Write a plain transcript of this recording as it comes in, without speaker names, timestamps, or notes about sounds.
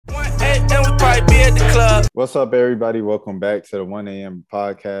might be at the club. What's up, everybody? Welcome back to the 1 a.m.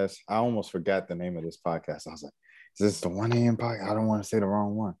 podcast. I almost forgot the name of this podcast. I was like, is this the 1 a.m. podcast? I don't want to say the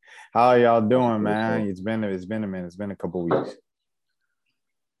wrong one. How are y'all doing, man? It's been a minute. It's been a couple weeks.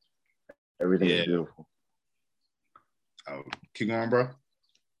 Everything is beautiful. Oh, keep going, bro.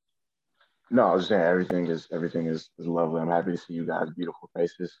 No, I was just saying everything is lovely. I'm happy to see you guys' beautiful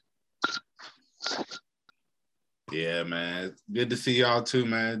faces. Yeah, man. It's good to see y'all too,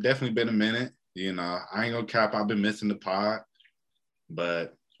 man. Definitely been a minute. You know, I ain't gonna cap. I've been missing the pod,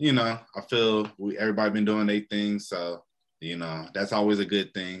 but you know, I feel everybody been doing their thing, so you know that's always a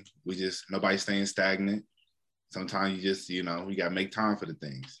good thing. Nobody's staying stagnant. Sometimes you just, you know, we gotta make time for the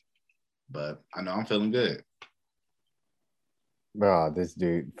things. But I know I'm feeling good. Bro, this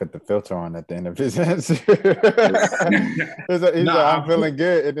dude put the filter on at the end of his answer. He said, I'm feeling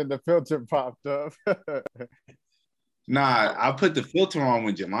good, and then the filter popped up. Nah, I put the filter on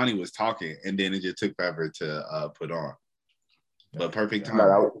when Jelani was talking, and then it just took forever to put on. But perfect time.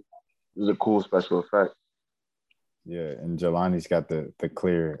 No, it was a cool special effect. Yeah, and Jelani's got the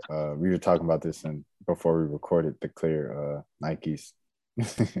clear. We were talking about this before we recorded the clear Nikes.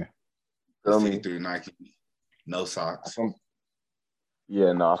 See-through Nike, no socks.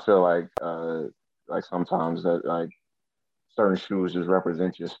 Yeah, no, I feel like sometimes that like certain shoes just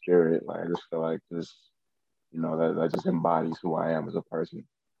represent your spirit. Like I just feel like this, you know, that just embodies who I am as a person.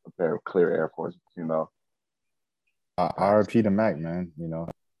 A pair of clear Air Forces, you know. RP to Mac, man. You know,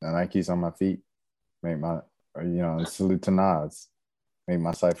 the Nikes on my feet make and salute to Nas, make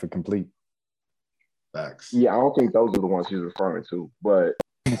my cipher complete. Facts. Yeah, I don't think those are the ones he's referring to, but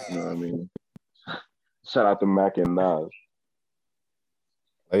you know what I mean. Shout out to Mac and Nas.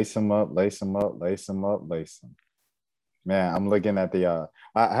 Lace them up, lace them up, lace them up, lace them. Man, I'm looking at the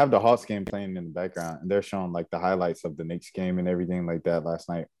I have the Hawks game playing in the background, and they're showing like the highlights of the Knicks game and everything like that last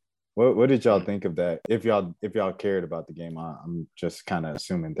night. What did y'all think of that? If y'all cared about the game, I'm just kind of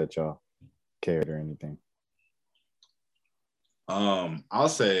assuming that y'all cared or anything. I'll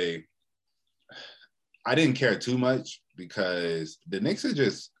say I didn't care too much because the Knicks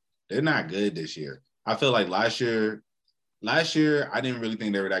they're not good this year. I feel like last year I didn't really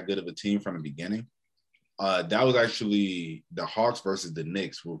think they were that good of a team from the beginning. That was actually the Hawks versus the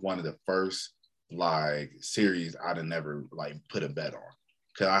Knicks were one of the first like series I'd have never like put a bet on.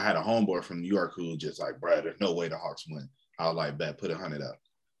 Cause I had a homeboy from New York who just like, bro, there's no way the Hawks win. I was like, bet, put 100 up.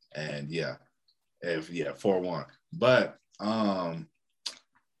 And 4-1. But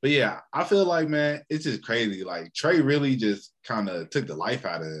yeah, I feel like, man, it's just crazy. Like Trey really just kind of took the life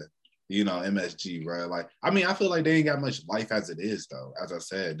out of, you know, MSG, bro. Like, I mean, I feel like they ain't got much life as it is, though. As I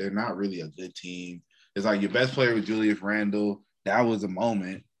said, they're not really a good team. It's like your best player was Julius Randle. That was a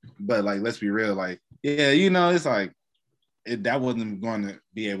moment. But, like, let's be real. Like, yeah, you know, it's like that wasn't going to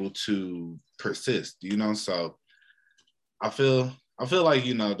be able to persist, you know? So I feel like,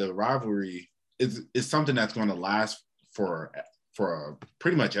 you know, the rivalry is something that's going to last for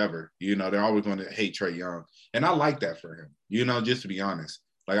pretty much ever. You know, they're always going to hate Trae Young. And I like that for him, you know, just to be honest.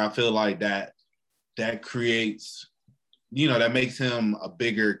 Like, I feel like that creates, you know, that makes him a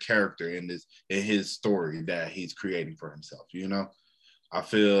bigger character in his story that he's creating for himself, you know? I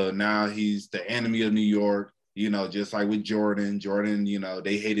feel now he's the enemy of New York, you know, just like with Jordan. Jordan, you know,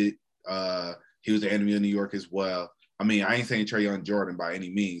 they hated he was the enemy of New York as well. I mean, I ain't saying Trae Young Jordan by any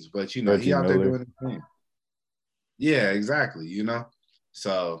means, but, you know, he out there doing his thing. Yeah, exactly, you know?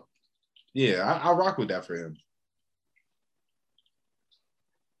 So, yeah, I rock with that for him.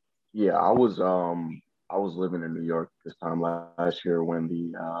 Yeah, I was living in New York this time last year when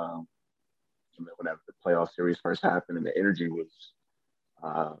whenever the playoff series first happened, and the energy in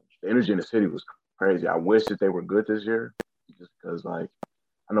the city was crazy. I wish that they were good this year, just because like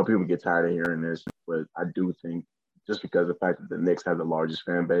I know people get tired of hearing this, but I do think just because of the fact that the Knicks have the largest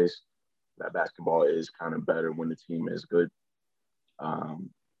fan base, that basketball is kind of better when the team is good.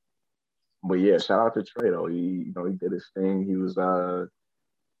 But yeah, shout out to Trey though. He did his thing. He was I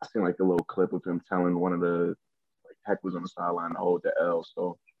seen like a little clip of him telling one of the like Heck was on the sideline to hold the L.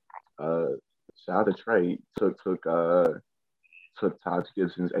 So shout out to Trey. Took Todd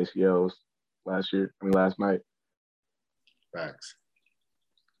Gibson's ACLs last night. Facts.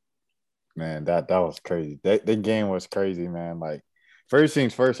 Man, that was crazy. The game was crazy, man. Like, first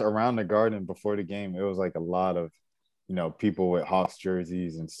things first, around the Garden before the game, it was like a lot of, you know, people with Hawks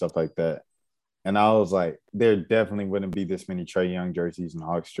jerseys and stuff like that. And I was like, there definitely wouldn't be this many Trae Young jerseys and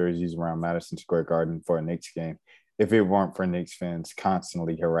Hawks jerseys around Madison Square Garden for a Knicks game if it weren't for Knicks fans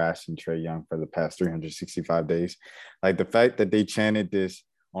constantly harassing Trae Young for the past 365 days. Like, the fact that they chanted this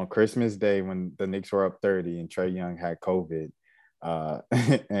on Christmas Day when the Knicks were up 30 and Trae Young had COVID,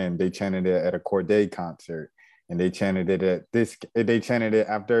 and they chanted it at a Corday concert, and they chanted it at this. They chanted it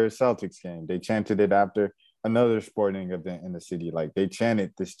after a Celtics game. They chanted it after another sporting event in the city. Like they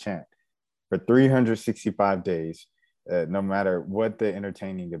chanted this chant for 365 days, no matter what the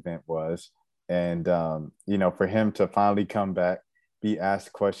entertaining event was. And for him to finally come back, be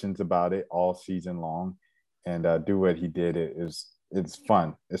asked questions about it all season long, and do what he did, it's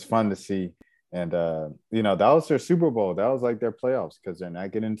fun. It's fun to see. And that was their Super Bowl. That was like their playoffs because they're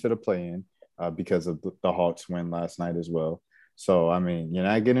not getting into the play-in because of the Hawks win last night as well. So I mean, you're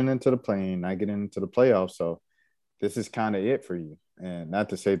not getting into the play-in, not getting into the playoffs. So this is kind of it for you. And not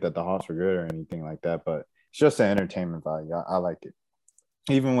to say that the Hawks were good or anything like that, but it's just an entertainment value. I like it.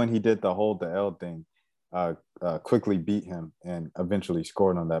 Even when he did the hold the L thing, quickly beat him and eventually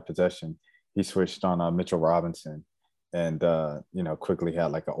scored on that possession. He switched on Mitchell Robinson and, quickly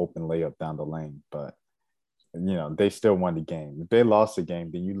had like an open layup down the lane. But, they still won the game. If they lost the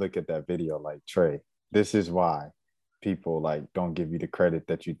game, then you look at that video like, Trey, this is why people like don't give you the credit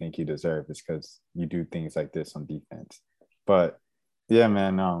that you think you deserve. It's because you do things like this on defense. But yeah,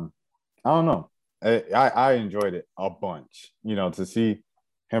 man, I don't know. I enjoyed it a bunch, to see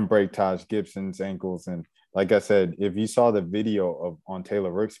him break Taj Gibson's ankles. And like I said, if you saw the video on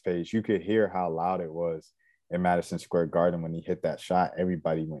Taylor Rook's page, you could hear how loud it was in Madison Square Garden when he hit that shot.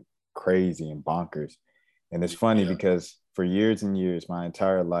 Everybody went crazy and bonkers. And it's funny because for years and years, my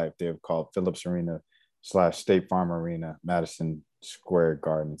entire life, they've called Phillips Arena / State Farm Arena Madison Square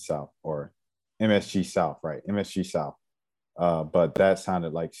Garden South, or MSG South, right? MSG South. But that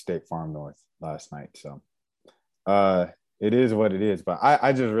sounded like State Farm North last night. So it is what it is. But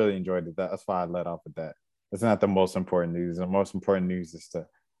I just really enjoyed it. That's why I let off with that. It's not the most important news. The most important news is the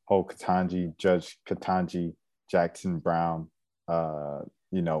whole Judge Ketanji Jackson Brown,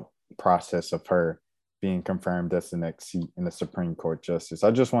 process of her being confirmed as the next seat in the Supreme Court justice. I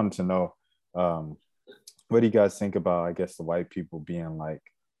just wanted to know, what do you guys think about, I guess, the white people being like,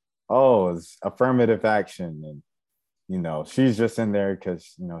 oh, it's affirmative action, and she's just in there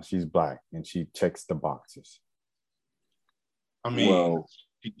because she's Black and she checks the boxes. I mean,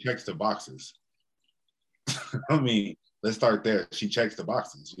 she checks the boxes. I mean, let's start there. She checks the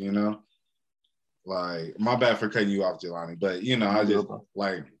boxes, Like, my bad for cutting you off, Jelani, but I just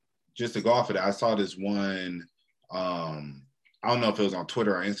like, just to go off of that, I saw this one. I don't know if it was on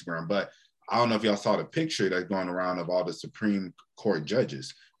Twitter or Instagram, but I don't know if y'all saw the picture that's going around of all the Supreme Court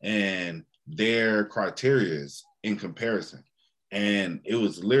judges and their criteria in comparison. And it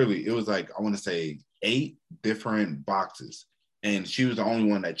was like, I want to say 8 different boxes. And she was the only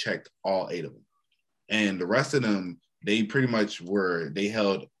one that checked all 8 of them. And the rest of them, they pretty much they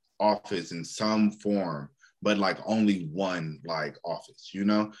held office in some form, but like only one like office,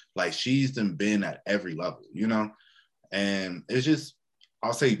 like she's been at every level, and it's just,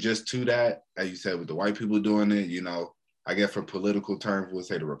 I'll say just to that, as you said, with the white people doing it, I guess for political terms, we'll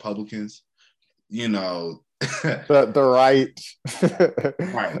say the Republicans, the right.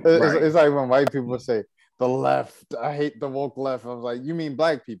 Right. It's like when white people say the left. I hate the woke left. I was like, you mean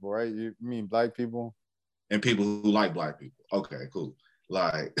Black people, right? You mean Black people? And people who like Black people. Okay, cool.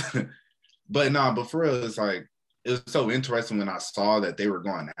 Like, but for real, it's like, it was so interesting when I saw that they were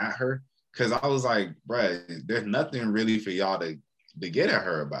going at her, because I was like, bruh, there's nothing really for y'all to get at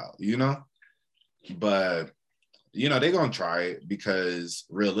her about, But, they're going to try it because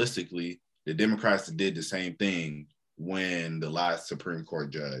realistically, the Democrats did the same thing when the last Supreme Court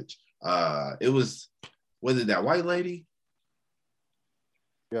judge, was it that white lady?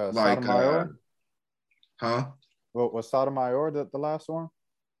 Yeah, like, Sotomayor? Huh? Was Sotomayor the last one?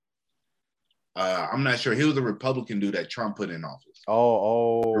 I'm not sure. He was a Republican dude that Trump put in office.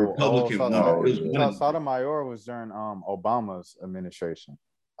 Republican woman. Sotomayor was during Obama's administration.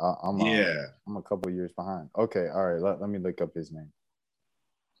 I'm a couple years behind. Okay, all right. Let me look up his name.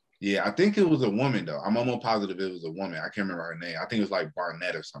 Yeah, I think it was a woman though. I'm almost positive it was a woman. I can't remember her name. I think it was like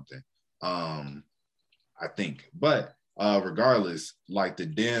Barnett or something. I think, but regardless, like the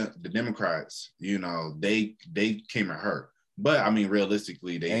Democrats, they came at her. But I mean,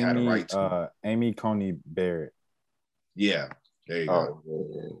 realistically, they had a right to. Amy Coney Barrett. Yeah, there you go.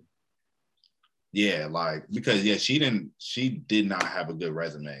 Oh, yeah, like, because she did not have a good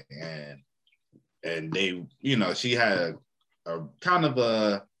resume, and they, she had a kind of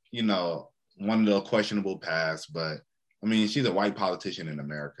a, one of the questionable past, but I mean, she's a white politician in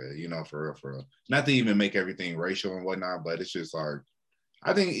America, for real. Not to even make everything racial and whatnot, but it's just like,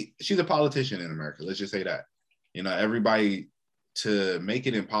 I think she's a politician in America. Let's just say that. Everybody, to make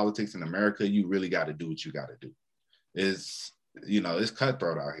it in politics in America, you really got to do what you got to do. It's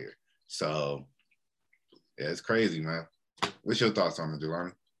cutthroat out here. So, yeah, it's crazy, man. What's your thoughts on it,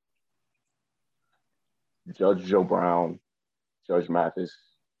 Jelani? Judge Joe Brown, Judge Mathis,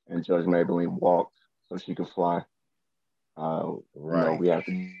 and Judge Maybelline walked so she could fly. Right. We have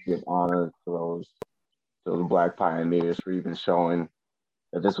to give honor to those black pioneers for even showing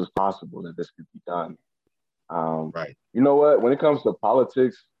that this was possible, that this could be done. Right. You know what? When it comes to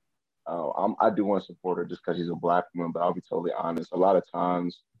politics, I do want to support her just because she's a black woman. But I'll be totally honest. A lot of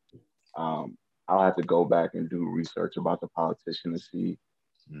times, I'll have to go back and do research about the politician to see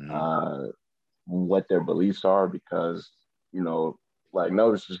what their beliefs are because like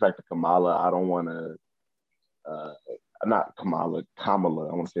no disrespect to Kamala, I don't want to. Not Kamala. I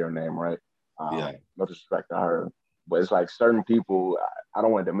want to say her name right. Yeah. No disrespect to her, but it's like certain people. I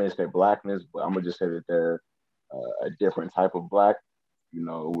don't want to diminish their blackness, but I'm gonna just say that they're a different type of black.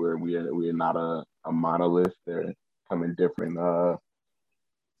 We're not a monolith. They're coming different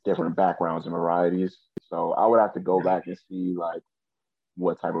backgrounds and varieties. So I would have to go back and see like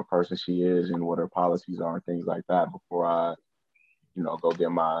what type of person she is and what her policies are and things like that before I, go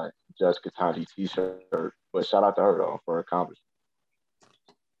get my Judge Ketanji t-shirt. But shout out to her though for her accomplishment.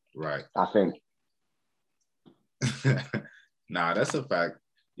 Right. I think. Nah, that's a fact.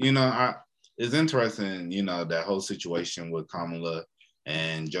 It's interesting, that whole situation with Kamala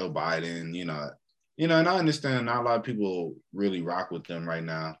and Joe Biden, and I understand not a lot of people really rock with them right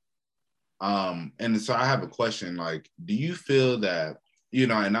now. And so I have a question, like, do you feel that,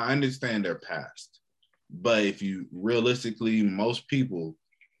 and I understand their past, but if you realistically, most people,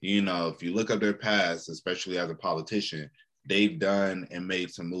 if you look up their past, especially as a politician, they've done and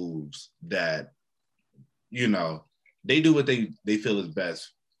made some moves that, they do what they feel is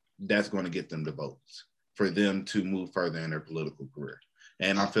best. That's going to get them the votes for them to move further in their political career.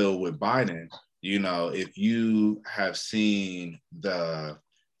 And I feel with Biden, if you have seen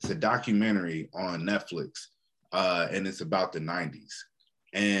it's a documentary on Netflix, and it's about the 90s.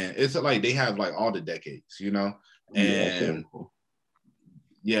 And it's like they have like all the decades, and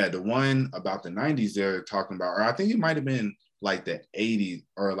yeah, the one about the 90s they're talking about, or I think it might have been like the 80s,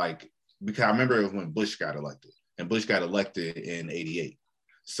 or like, because I remember it was when Bush got elected, and Bush got elected in 88.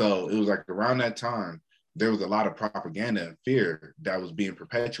 So it was like around that time, there was a lot of propaganda and fear that was being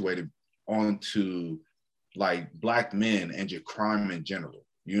perpetuated onto like Black men and just crime in general,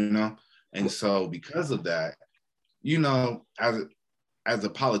 And so because of that, as a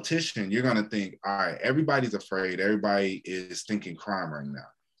politician, you're going to think, all right, everybody's afraid. Everybody is thinking crime right now.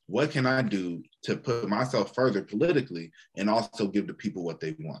 What can I do to put myself further politically and also give the people what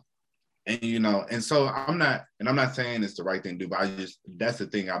they want? And, and so I'm not saying it's the right thing to do, but that's the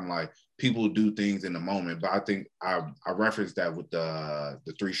thing. I'm like, people do things in the moment, but I think I referenced that with the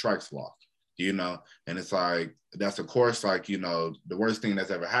 3 strikes law, and it's like, that's of course, like, the worst thing that's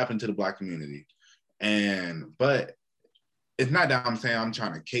ever happened to the Black community. But it's not that I'm saying I'm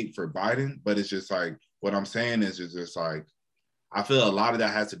trying to cape for Biden, but it's just like, what I'm saying is just like, I feel a lot of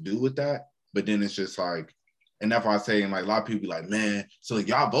that has to do with that, but then it's just like, and that's why I'm saying, like, a lot of people be like, man, so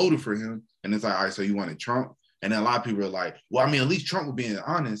y'all voted for him. And it's like, all right, so you wanted Trump? And then a lot of people are like, well, I mean, at least Trump was being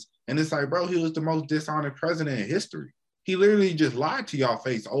honest. And it's like, bro, he was the most dishonest president in history. He literally just lied to y'all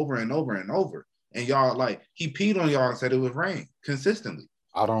face over and over and over. And y'all, like, he peed on y'all and said it was rain consistently.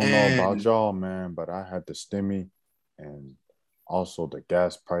 I don't know about y'all, man, but I had the stimmy and also the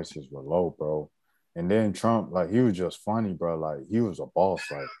gas prices were low, bro. And then Trump, like, he was just funny, bro. Like, he was a boss.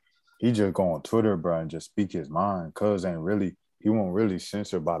 Like, he just go on Twitter, bro, and just speak his mind. Cuz he won't really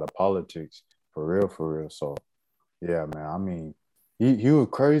censor by the politics for real, for real. So yeah, man. I mean, he was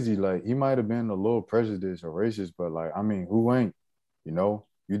crazy. Like, he might have been a little prejudiced or racist, but like, I mean, who ain't? You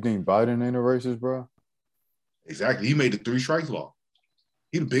think Biden ain't a racist, bro? Exactly. He made the 3 strikes law.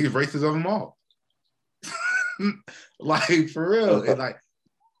 He the biggest racist of them all. Like, for real. It's like,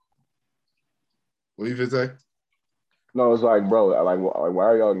 what do you say? No, it's like, bro, like why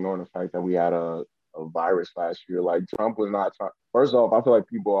are y'all ignoring the fact that we had a virus last year? Like, Trump was not trying. First off, I feel like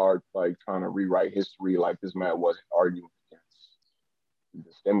people are like trying to rewrite history. Like, this man wasn't arguing against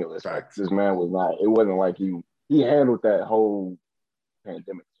the stimulus. Like, Facts. this man was not. It wasn't like he handled that whole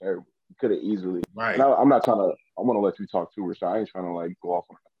pandemic terrible. He could have easily. Right. And I'm not trying to. I want to let you talk too, Rashad. I ain't trying to like go off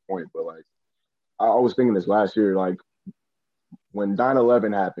on that point, but like I was thinking this last year, like when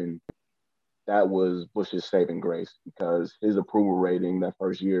 9/11 happened, that was Bush's saving grace because his approval rating that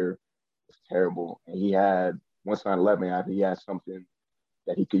first year was terrible. And he had, once 9/11 happened, he had something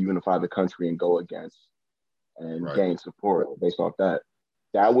that he could unify the country and go against and gain support based off that.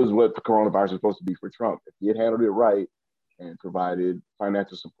 That was what the coronavirus was supposed to be for Trump. If he had handled it right and provided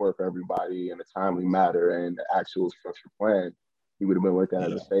financial support for everybody in a timely manner and the actual structured plan, he would have been looked at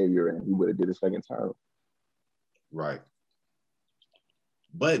as a savior and he would have did a second term. Right.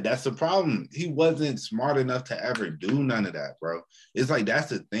 But that's the problem. He wasn't smart enough to ever do none of that, bro. It's like, that's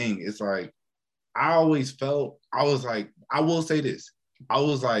the thing. It's like, I always felt, I was like, I will say this. I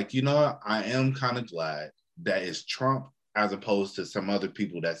was like, you know what? I am kind of glad that it's Trump as opposed to some other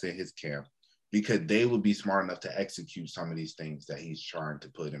people that's in his camp, because they would be smart enough to execute some of these things that he's trying to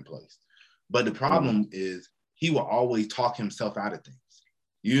put in place. But the problem is he will always talk himself out of things.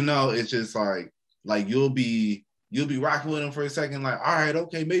 You know, it's just like you'll be rocking with him for a second, like, all right,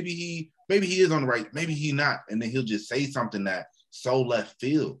 okay, maybe he is on the right, maybe he not. And then he'll just say something that so left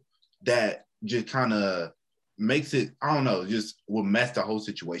field that just kind of makes it, I don't know, just will mess the whole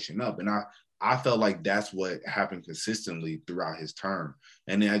situation up. And I felt like that's what happened consistently throughout his term.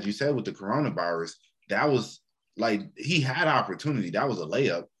 And then, as you said, with the coronavirus, that was like, he had opportunity. That was a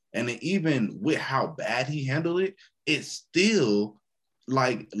layup. And then even with how bad he handled it, it still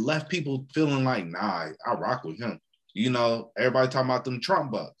like left people feeling like, nah, I rock with him. You know, everybody talking about them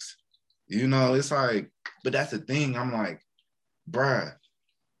Trump bucks. You know, it's like, but that's the thing. I'm like, bruh,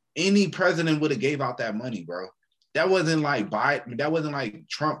 any president would have gave out that money, bro. That wasn't like Biden. That wasn't like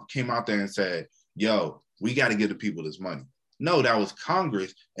Trump came out there and said, yo, we got to give the people this money. No, that was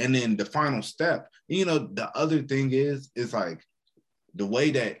Congress. And then the final step, you know, the other thing is like the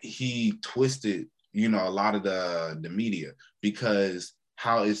way that he twisted, you know, a lot of the media, because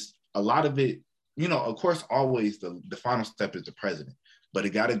how it's a lot of it, you know, of course, always the final step is the president, but it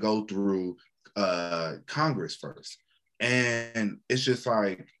got to go through Congress first. And it's just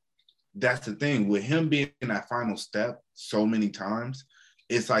like, that's the thing with him being in that final step so many times.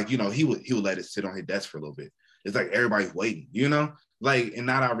 It's like, you know, he would let it sit on his desk for a little bit. It's like everybody's waiting, you know, like, and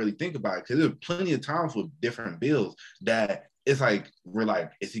not I really think about it, because there's plenty of times with different bills that it's like, we're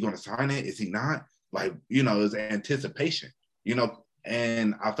like, is he going to sign it? Is he not? Like, you know, it's anticipation, you know,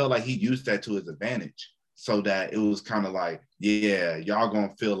 and I felt like he used that to his advantage, so that it was kind of like, yeah, y'all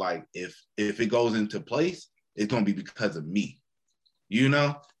gonna feel like if it goes into place, it's gonna be because of me, you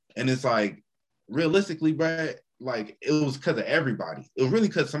know. And it's like, realistically, Brad, like, it was because of everybody. It was really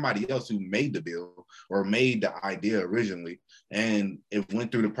because somebody else who made the bill or made the idea originally, and it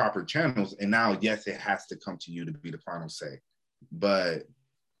went through the proper channels. And now, yes, it has to come to you to be the final say. But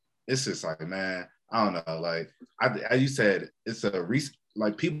it's just like, man, I don't know. Like, as you said, it's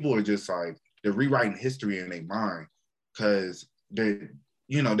like, people are just like, they're rewriting history in their mind, because they're,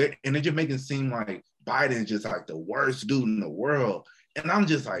 you know, they're just making it seem like Biden's just like the worst dude in the world. And I'm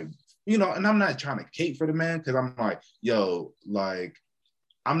just like, you know, and I'm not trying to cape for the man, because I'm like, yo, like,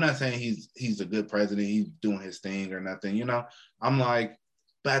 I'm not saying he's a good president, he's doing his thing or nothing, you know. I'm like,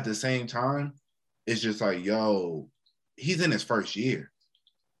 but at the same time, it's just like, yo, he's in his first year.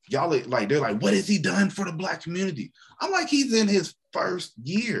 Y'all like, they're like, what has he done for the Black community? I'm like, he's in his first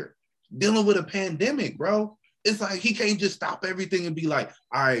year dealing with a pandemic, bro. It's like, he can't just stop everything and be like,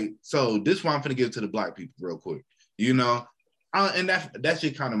 all right, so this is what I'm gonna give to the Black people real quick, you know. And that's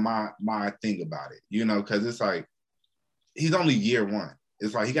just kind of my thing about it, you know, because it's like, he's only year one.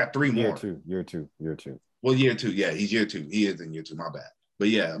 It's like he got 3 more. Year two. Well, year 2, yeah, he's year 2. He is in year 2. My bad. But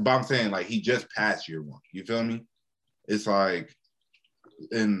yeah, but I'm saying, like, he just passed year 1. You feel me? It's like,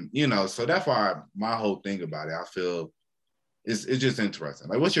 and you know, so that's why my whole thing about it, I feel it's just interesting.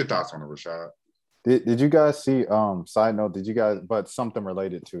 Like, what's your thoughts on it, Rashad? Did you guys see? Side note, did you guys? But something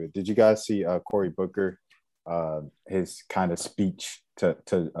related to it. Did you guys see Cory Booker? His kind of speech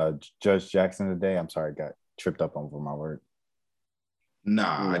to Judge Jackson today. I'm sorry, I got tripped up over my word.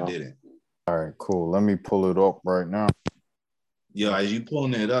 Nah, no. I didn't. All right, cool. Let me pull it up right now. Yo, as you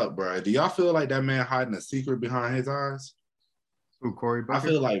pulling it up, bro, do y'all feel like that man hiding a secret behind his eyes? Who, Cory Booker? I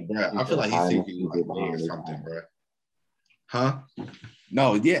feel like, bro, I feel like he's secretly like or something, bro. Huh?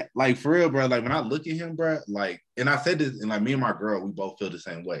 No, yeah, like, for real, bro. Like, when I look at him, bro, like, and I said this, and like, me and my girl, we both feel the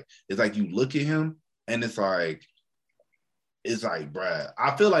same way. It's like, you look at him, and it's like, bro,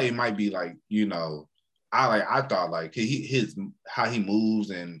 I feel like it might be like, you know, I thought like his how he moves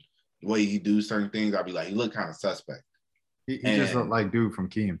and the way he do certain things, I'd be like, he look kind of suspect. He just looked like dude from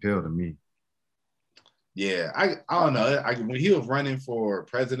Key and Peele to me. Yeah, I don't know. When he was running for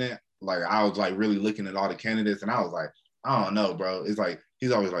president, like, I was like really looking at all the candidates, and I was like, I don't know, bro. It's like,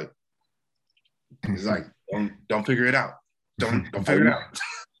 he's always like, it's like, don't figure it out. Don't figure it out.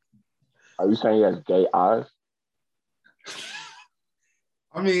 Are you saying he has gay eyes?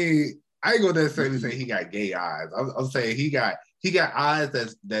 I mean, I ain't gonna necessarily say he got gay eyes. I'm saying he got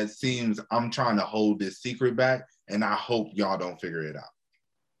eyes that seems, I'm trying to hold this secret back, and I hope y'all don't figure it out.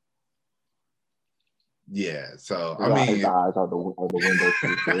 Yeah, so I mean, his eyes are the window.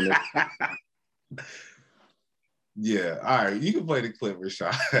 Yeah, all right, you can play the clip,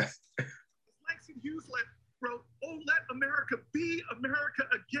 Rashad. Lexington Hughes, bro, Oh, let America be America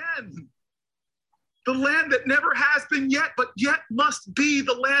again. The land that never has been yet, but yet must be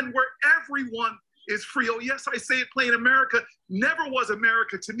the land where everyone is free. Oh, yes, I say it plain. America never was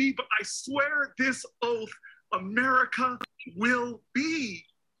America to me, but I swear this oath, America will be.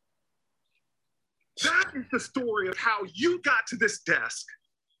 That is the story of how you got to this desk.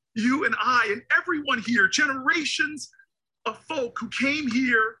 You and I and everyone here, generations of folk who came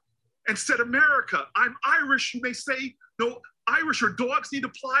here and said, America, I'm Irish. You may say, no, Irish or dogs need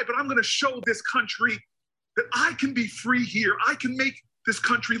to fly, but I'm going to show this country that I can be free here. I can make this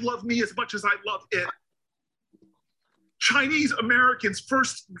country love me as much as I love it. Chinese Americans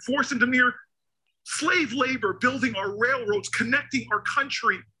first forced into near slave labor, building our railroads, connecting our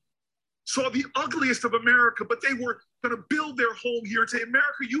country, saw the ugliest of America, but they were going to build their home here and say,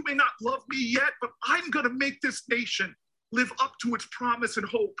 America, you may not love me yet, but I'm going to make this nation live up to its promise and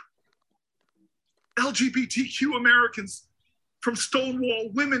hope. LGBTQ Americans, from Stonewall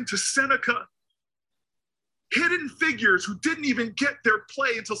women to Seneca, hidden figures who didn't even get their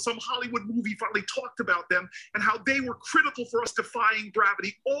play until some Hollywood movie finally talked about them and how they were critical for us defying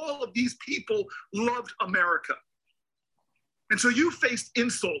gravity. All of these people loved America. And so you faced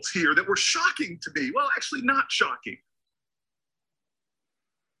insults here that were shocking to me. Well, actually not shocking.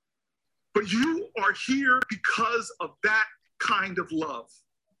 But you are here because of that kind of love.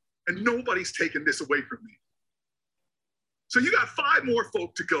 And nobody's taken this away from me. So you got 5 more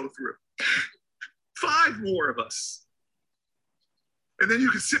folk to go through. 5 more of us. And then you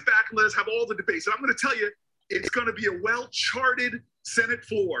can sit back and let us have all the debates. And I'm going to tell you, it's going to be a well-charted Senate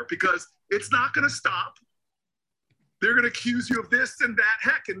floor because it's not going to stop. They're going to accuse you of this and that.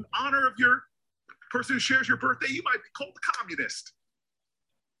 Heck, in honor of your person who shares your birthday, you might be called a communist.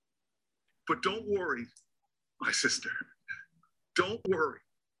 But don't worry, my sister. Don't worry.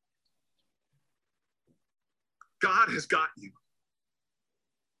 God has got you.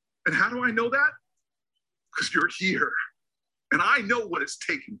 And how do I know that? Because you're here. And I know what it's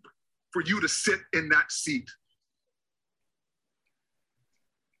taking for you to sit in that seat.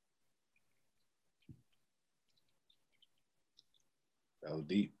 That was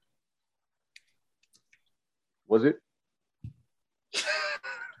deep. Was it?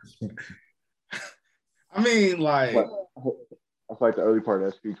 I mean, like, I feel like the early part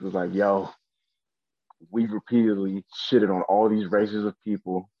of that speech was like, yo, we've repeatedly shitted on all these races of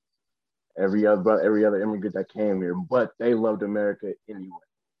people, every other immigrant that came here, but they loved America anyway,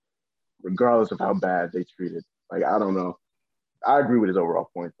 regardless of how bad they treated. Like, I don't know. I agree with his overall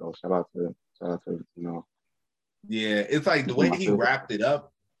point though. Shout out to yeah, it's like the way he wrapped it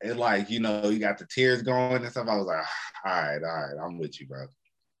up, and like, you got the tears going and stuff. I was like, all right, I'm with you, bro.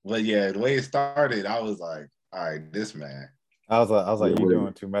 But yeah, the way it started, I was like, all right, this man. I was like, you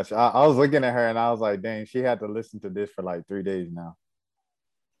doing too much. I was looking at her and I was like, dang, she had to listen to this for like 3 days now.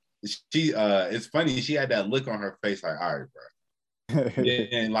 It's funny, she had that look on her face, like, all right, bro.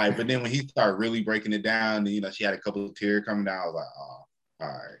 And like, but then when he started really breaking it down, she had a couple of tears coming down. I was like, oh, all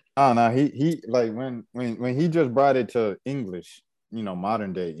right. Oh no, he like when he just brought it to English,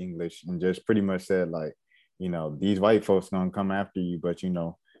 modern day English, and just pretty much said like, these white folks gonna come after you, but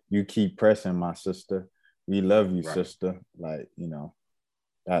you keep pressing, my sister. We love you, right, sister. Like,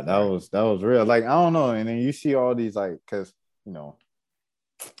 that was real. Like, I don't know. And then you see all these like, cause all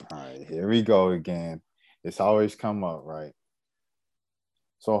right, here we go again. It's always come up, right?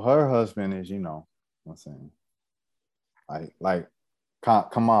 So her husband is, I'm saying, like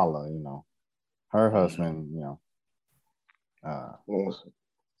Kamala, her husband,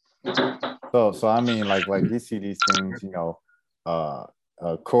 so I mean, like you see these things,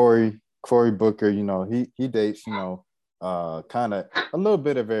 Cory Booker, he dates, kind of a little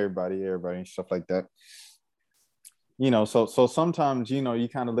bit of everybody and stuff like that. So sometimes, you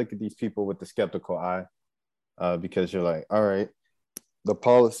kind of look at these people with the skeptical eye, because you're like, all right, the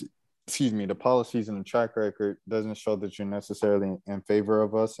policies and the track record doesn't show that you're necessarily in favor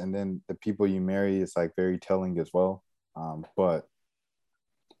of us. And then the people you marry is like very telling as well. But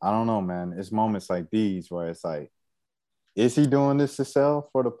I don't know, man. It's moments like these where it's like, is he doing this to sell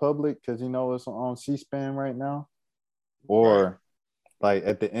for the public because it's on C-SPAN right now? Or like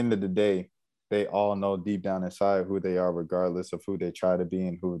at the end of the day, they all know deep down inside who they are, regardless of who they try to be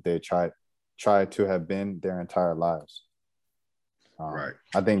and who they try to have been their entire lives. Right.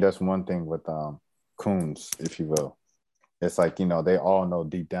 I think that's one thing with Coons, if you will. It's like, they all know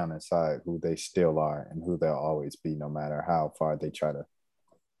deep down inside who they still are and who they'll always be, no matter how far they try to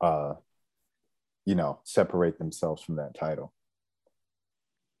separate themselves from that title.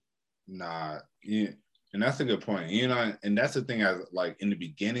 Nah, yeah, and that's a good point. And that's the thing. As like in the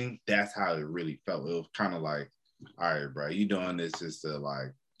beginning, that's how it really felt. It was kind of like all right, bro, you doing this just to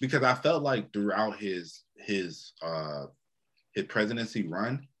like, because I felt like throughout his presidency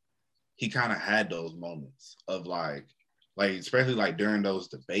run, he kind of had those moments of like especially like during those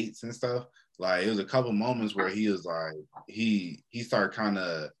debates and stuff. Like it was a couple moments where he was like he started kind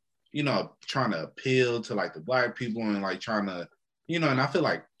of trying to appeal to like the black people and like trying to and I feel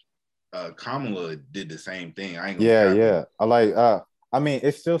like Kamala did the same thing. I ain't gonna Yeah. I mean,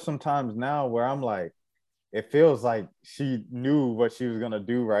 it's still sometimes now where I'm like, it feels like she knew what she was gonna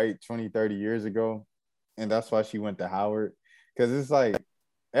do, right? 20, 30 years ago. And that's why she went to Howard. Because it's like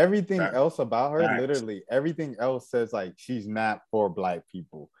everything else about her, literally everything else says like she's not for black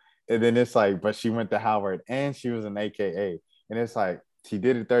people. And then it's like, but she went to Howard and she was an AKA. And it's like she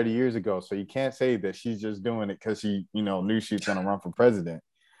did it 30 years ago. So you can't say that she's just doing it because she, knew she was gonna run for president.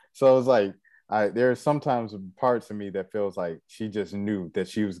 So it's like there are sometimes parts of me that feels like she just knew that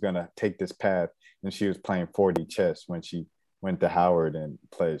she was gonna take this path, and she was playing 4D chess when she went to Howard and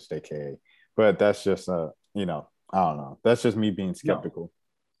pledged AKA. But that's just I don't know. That's just me being skeptical.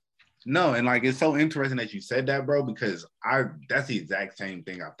 No, and like it's so interesting that you said that, bro, because that's the exact same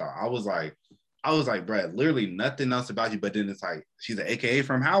thing I thought. I was like, bro, literally nothing else about you, but then it's like she's an AKA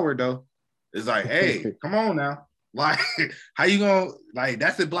from Howard though. It's like, hey, come on now. Like, how you gonna like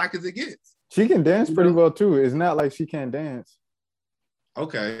that's as black as it gets. She can dance pretty well too. It's not like she can't dance.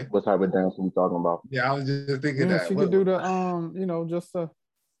 Okay. What type of dance are you talking about? Yeah, I was just thinking that. She could do the just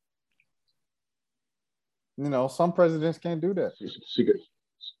some presidents can't do that. She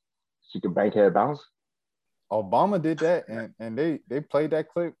could bankhead bounce. Obama did that, and they played that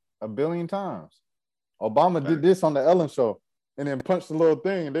clip a billion times. Obama did this on the Ellen Show, and then punched the little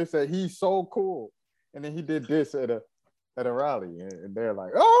thing, and they said he's so cool, and then he did this at a rally, and they're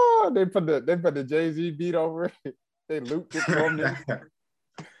like, oh, they put the Jay-Z beat over it, they looped it for me.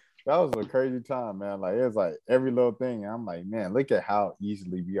 That was a crazy time, man. Like it was like every little thing. I'm like, man, look at how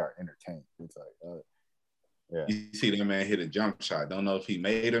easily we are entertained. It's like, yeah. You see that man hit a jump shot. Don't know if he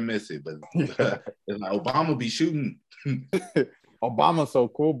made or missed it, but it's like Obama be shooting. Obama's so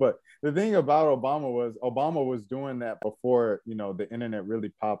cool, but the thing about Obama was doing that before the internet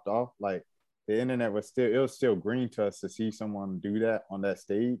really popped off. Like the internet was still green to us to see someone do that on that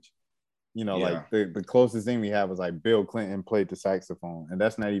stage. Like the closest thing we have was like Bill Clinton played the saxophone, and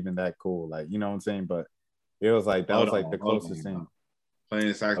that's not even that cool. Like, you know what I'm saying? But it was like that was like the closest thing. Playing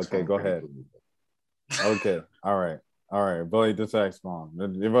the saxophone. Okay, go ahead. Okay, all right. Play the saxophone.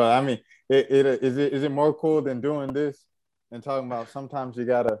 But I mean, is it more cool than doing this and talking about sometimes you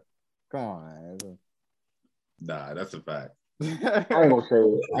gotta come on, man. Nah, that's a fact. I ain't gonna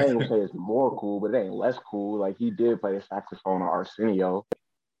say it's more cool, but it ain't less cool. Like he did play the saxophone on Arsenio.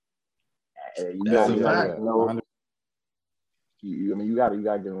 You gotta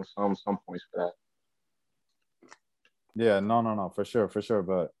give him some points for that. Yeah, no, for sure.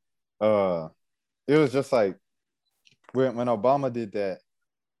 But it was just like when Obama did that,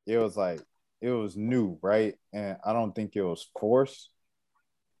 it was like it was new, right? And I don't think it was forced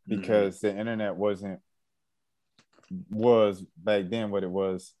because the internet was back then what it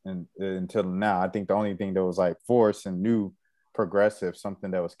was until now. I think the only thing that was like forced and new, progressive,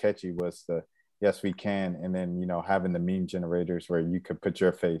 something that was catchy was the yes we can, and then having the meme generators where you could put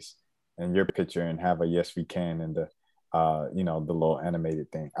your face and your picture and have a yes we can and the the little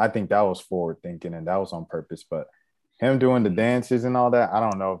animated thing. I think that was forward thinking and that was on purpose, but him doing the dances and all that, I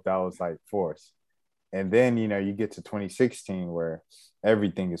don't know if that was like forced. And then you get to 2016 where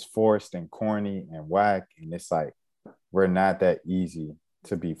everything is forced and corny and whack, and it's like we're not that easy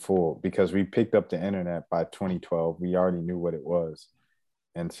to be fooled because we picked up the internet by 2012. We already knew what it was.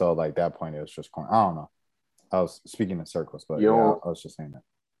 And so like that point, it was just corny. I don't know. I was speaking in circles, but I was just saying that.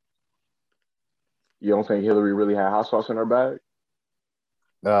 You don't think Hillary really had hot sauce in her bag?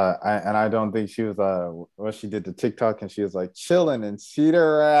 I don't think she was she did the TikTok and she was like chilling in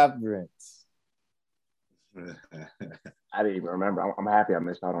Cedar Rapids. I didn't even remember. I'm happy I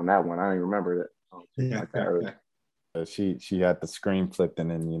missed out on that one. I didn't remember that. She had the screen flipped and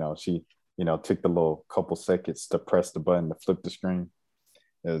then she took the little couple seconds to press the button to flip the screen.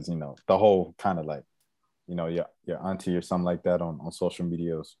 It was the whole kind of like your auntie or something like that on social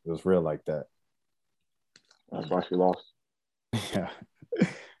media. It was real like that. That's why she lost. Yeah.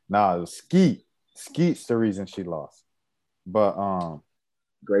 Nah, it was Skeet. Skeet's the reason she lost. But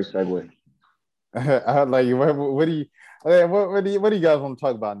great segue. I like what do you guys want to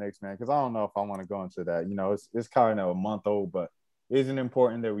talk about next, man? Because I don't know if I want to go into that. It's kind of a month old, but isn't it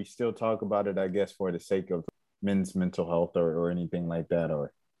important that we still talk about it, I guess, for the sake of men's mental health or anything like that?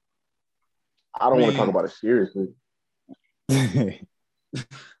 Or I don't want to talk about it seriously.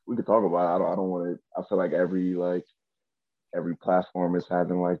 we could talk about it. I don't want to. I feel like every platform is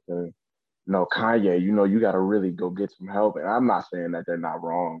having like the no Kanye. You know, you got to really go get some help. And I'm not saying that they're not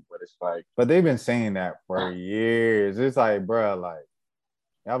wrong, but it's like, But they've been saying that for years. It's like, bro, like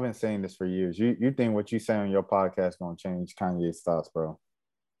y'all been saying this for years. You think what you say on your podcast gonna change Kanye's thoughts, bro?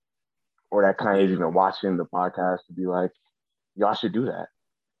 or that Kanye's Yeah. even watching the podcast to be like, y'all should do that.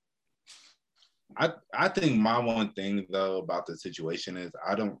 I think my one thing though about the situation is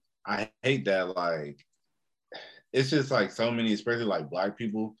I hate that like it's just like so many, especially like black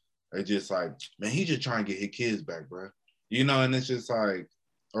people, are just like, man, he just trying to get his kids back, bro. You know, and it's just like,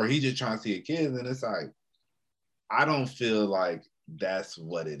 or he just trying to see his kids, and it's like, I don't feel like that's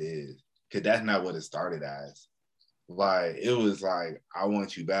what it is, because that's not what it started as. Like it was like, I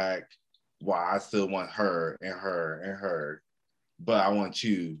want you back, while I still want her and her and her, but I want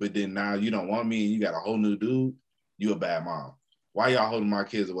you. But then now you don't want me, and you got a whole new dude. You a bad mom. Why y'all holding my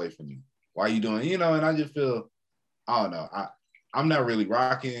kids away from me? Why you doing? You know, and I just feel, I don't know. I'm not really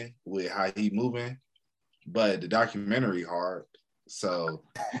rocking with how he moving, but the documentary hard. So,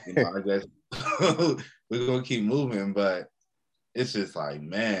 you know, I guess we're gonna keep moving. But it's just like,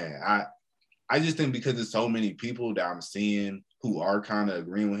 man, I just think because there's so many people that I'm seeing who are kind of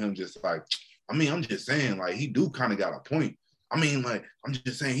agreeing with him, just like, I mean, I'm just saying, like, he do kind of got a point. I mean, like, I'm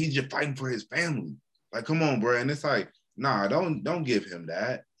just saying he's just fighting for his family. Like, come on, bro. And it's like, nah, don't give him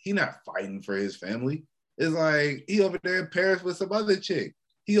that. He not fighting for his family. It's like he over there in Paris with some other chick.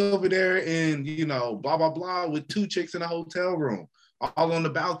 He over there in, you know, blah, blah, blah, with two chicks in a hotel room, all on the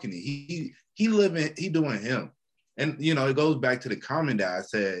balcony. He living, he doing him. And, you know, it goes back to the comment that I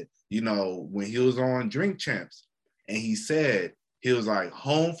said, you know, when he was on Drink Champs, and he said, he was like,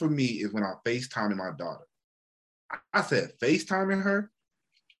 home for me is when I'm FaceTiming my daughter. I said, FaceTiming her?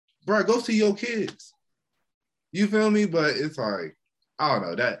 Bro, go see your kids. You feel me? But it's like, I don't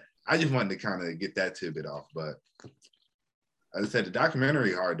know, that I just wanted to kind of get that tidbit off. But as I said, the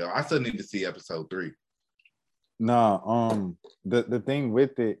documentary hard though. I still need to see episode 3. No, the thing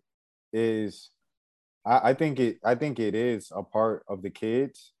with it is I think it is a part of the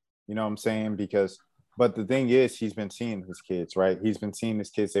kids, you know what I'm saying? Because but the thing is he's been seeing his kids, right? He's been seeing his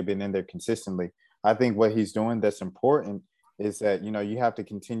kids, they've been in there consistently. I think what he's doing that's important is that, you know, you have to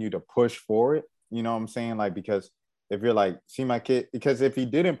continue to push for it, you know what I'm saying? Like, because if you're like, see my kid, because if he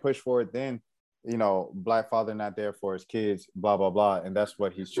didn't push for it, then, you know, black father not there for his kids, blah, blah, blah. And that's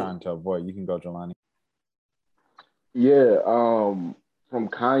what he's trying to avoid. You can go, Jelani. Yeah, from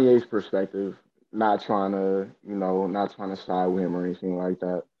Kanye's perspective, not trying to, not trying to side with him or anything like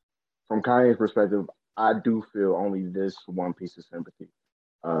that. From Kanye's perspective, I do feel only this one piece of sympathy.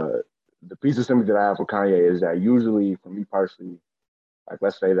 Uh, the piece of sympathy that I have for Kanye is that usually, for me personally, like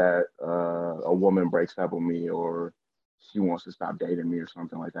let's say that a woman breaks up with me or she wants to stop dating me or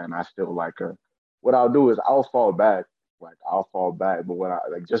something like that, and I still like her. What I'll do is I'll fall back, but what I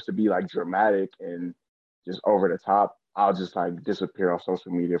like just to be like dramatic and just over the top, I'll just like disappear off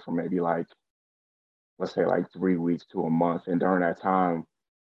social media for maybe like let's say like 3 weeks to a month, and during that time,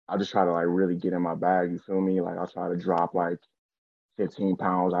 I'll just try to like really get in my bag. You feel me? Like I'll try to drop like 15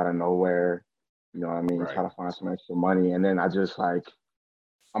 pounds out of nowhere. You know what I mean? Right. Try to find some extra money, and then I just like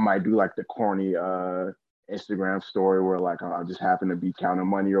I might do like the corny Instagram story where like I just happen to be counting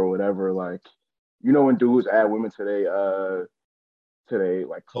money or whatever. Like, you know, when dudes add women to they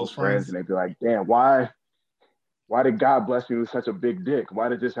like close Close friends friends. and they be like, damn, why did God bless you with such a big dick? Why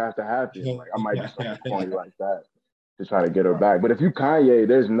did this have to happen? Like I might do something corny like that to try to get her back. But if you Kanye,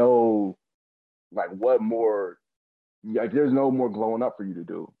 there's no like what more like there's no more glowing up for you to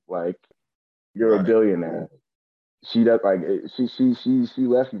do. Like you're a Right. billionaire. She does like she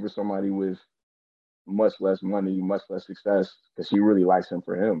left you for somebody with much less money, much less success because she really likes him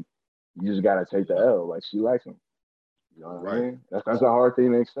for him. You just gotta take the L. Like she likes him. You know what I Right. mean? That's a hard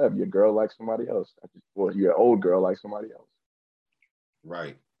thing to accept. Your girl likes somebody else. Well, your old girl likes somebody else.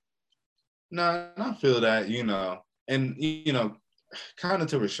 Right. No, I feel that, you know, and you know, kind of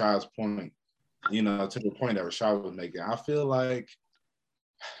to Rashad's point, you know, to the point that Rashad was making, I feel like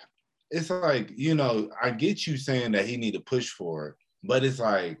it's like, you know, I get you saying that he need to push for it, but it's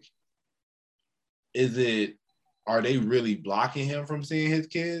like, are they really blocking him from seeing his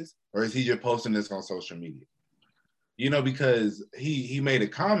kids, or is he just posting this on social media? You know, because he made a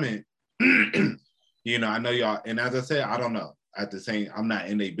comment, you know, I know y'all, and as I said, I don't know. At the same, I'm not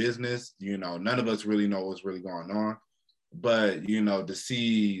in their business, you know, none of us really know what's really going on. But, you know, to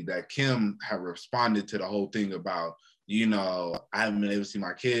see that Kim had responded to the whole thing about, you know, I haven't been able to see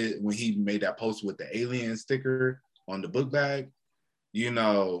my kid when he made that post with the alien sticker on the book bag, you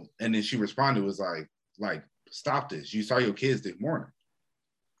know, and then she responded was like, stop this. You saw your kids this morning.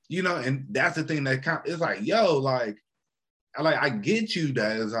 you know, and that's the thing that it's like, yo, like I get you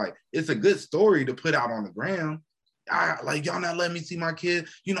that it's like it's a good story to put out on the ground. Like y'all not letting me see my kid.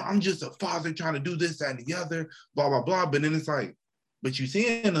 You know, I'm just a father trying to do this, that, and the other, blah, blah, blah. But then it's like, but you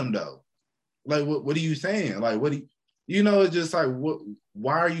seeing them though. Like, what are you saying? Like, what do you know, it's just like,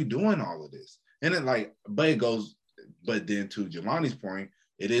 why are you doing all of this? And it like, but then to Jelani's point,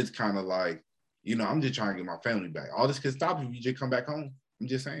 it is kind of like, you know, I'm just trying to get my family back. All this can stop if you just come back home. I'm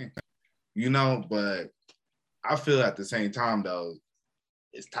just saying, you know, but I feel at the same time though,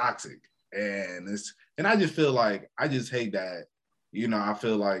 it's toxic. And I just feel like, I just hate that, you know, I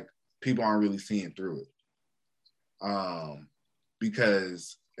feel like people aren't really seeing through it.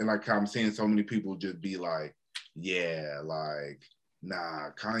 Because, and like I'm seeing so many people just be like, yeah, like, nah,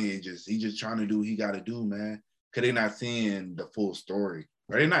 Kanye he just trying to do what he got to do, man. Because they're not seeing the full story.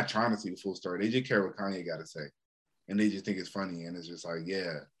 Or they're not trying to see the full story. They just care what Kanye got to say. And they just think it's funny. And it's just like,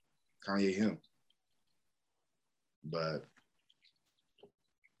 yeah, Kanye him. But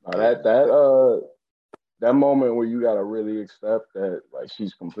that moment where you gotta really accept that like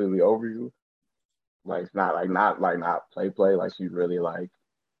she's completely over you, like it's not play, like she's really like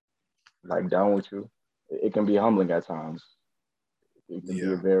done with you. It can be humbling at times. It can be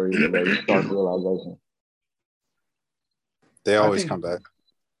a very stark realization. They always come back.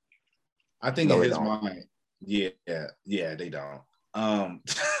 I think in his mind, yeah, they don't.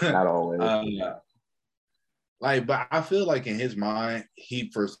 Not always. Like, but I feel like in his mind,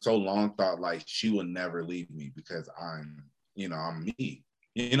 he for so long thought like she will never leave me because I'm me.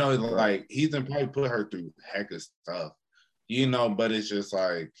 You know, like he's probably put her through heck of stuff, you know, but it's just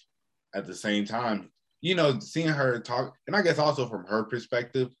like at the same time, you know, seeing her talk, and I guess also from her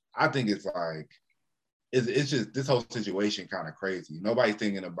perspective, I think it's like, it's just this whole situation kind of crazy. Nobody's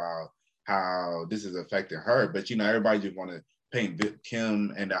thinking about how this is affecting her, but you know, everybody just want to paint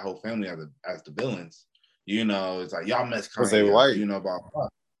Kim and that whole family as the villains. You know, it's like y'all mess Kanye up, you know, about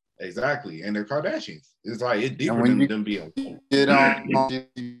exactly, and they're Kardashians. It's like it's deeper than them being. Get on.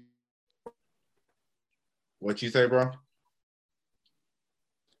 What you say, bro?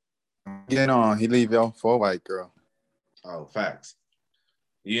 Get on. He leave y'all for a white girl. Oh, facts.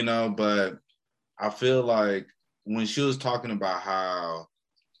 You know, but I feel like when she was talking about how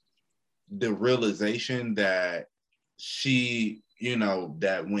the realization that she, you know,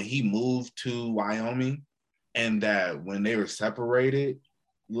 that when he moved to Wyoming and that when they were separated,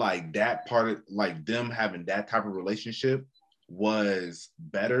 like that part of like them having that type of relationship was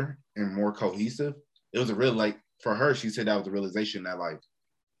better and more cohesive. It was a real, like for her, she said that was a realization that like,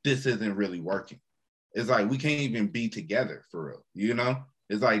 this isn't really working. It's like, we can't even be together for real, you know?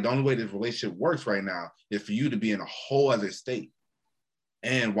 It's like the only way this relationship works right now is for you to be in a whole other state.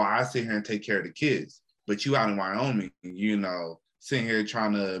 And while I sit here and take care of the kids, but you out in Wyoming, you know, sitting here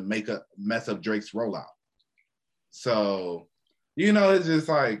trying to mess up Drake's rollout. So, you know, it's just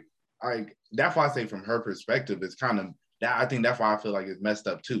like that's why I say from her perspective, it's kind of that. I think that's why I feel like it's messed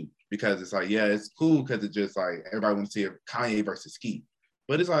up too, because it's like, yeah, it's cool because it's just like everybody wants to see Kanye versus Ski,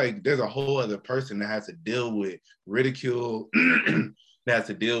 but it's like there's a whole other person that has to deal with ridicule, that has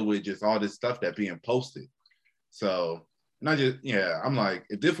to deal with just all this stuff that being posted. So, I'm like,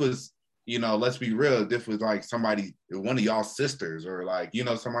 if this was, you know, let's be real, if this was like somebody, one of y'all sisters or like, you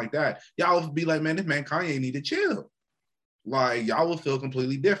know, something like that, y'all would be like, man, this man Kanye need to chill. Like, y'all will feel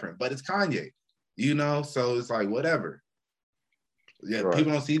completely different, but it's Kanye, you know? So it's like, whatever. Yeah, right.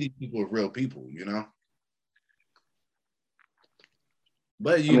 People don't see these people as real people, you know?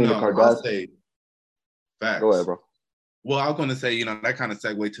 But, I'll say facts. Go ahead, bro. Well, I was going to say, you know, that kind of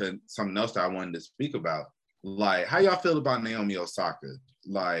segue to something else that I wanted to speak about. Like, how y'all feel about Naomi Osaka?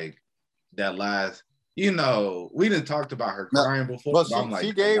 Like, that last, you know, we didn't talked about her crying before. Well, but I'm like,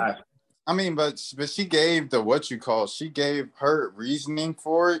 she gave, I mean, but she gave she gave her reasoning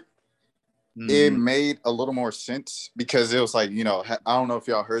for it. Mm-hmm. It made a little more sense because it was like, you know, I don't know if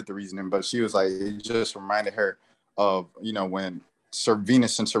y'all heard the reasoning, but she was like, it just reminded her of, you know, when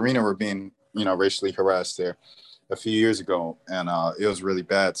Venus and Serena were being, you know, racially harassed there a few years ago, and it was really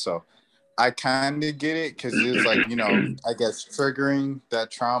bad. So I kind of get it because it's like, you know, I guess triggering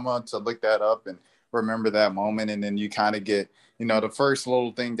that trauma to look that up and remember that moment, and then you kind of get, you know, the first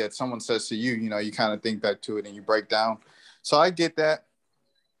little thing that someone says to you, you know, you kind of think back to it and you break down. So I get that.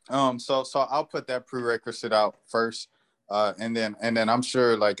 So I'll put that prerequisite out first, and then I'm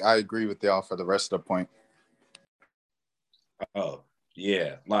sure, like, I agree with y'all for the rest of the point. Oh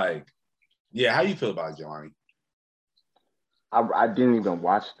yeah, like, yeah. How you feel about it, Jelani? I didn't even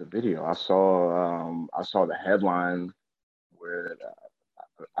watch the video. I saw the headline where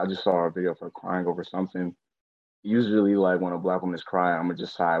I just saw a video of her crying over something, usually like when a black woman is crying, I'm gonna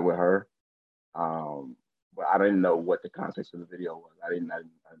just side with her. But I didn't know what the context of the video was. I didn't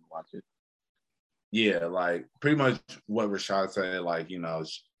watch it. Yeah, like pretty much what Rashad said. Like, you know,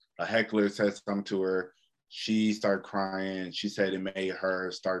 a heckler said something to her. She started crying. She said it made her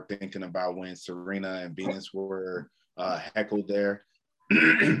start thinking about when Serena and Venus were heckled there.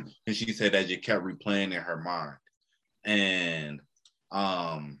 And she said that it kept replaying in her mind. And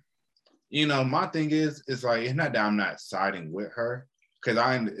you know, my thing is, it's like, it's not that I'm not siding with her, because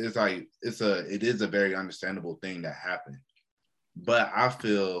it is a very understandable thing that happened. But I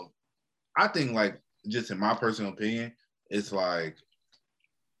think, like, just in my personal opinion, it's like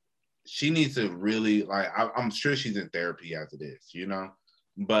she needs to really, like, I'm sure she's in therapy as it is, you know?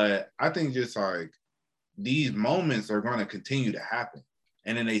 But I think just like these moments are going to continue to happen.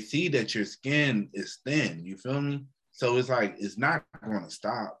 And then they see that your skin is thin, you feel me? So it's like, it's not going to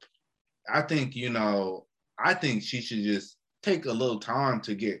stop. I think, you know, I think she should just take a little time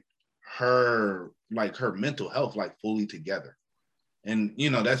to get her mental health like fully together. And, you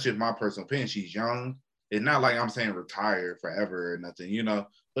know, that's just my personal opinion. She's young. It's not like I'm saying retire forever or nothing, you know,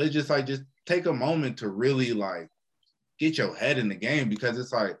 but it's just like, just take a moment to really like get your head in the game, because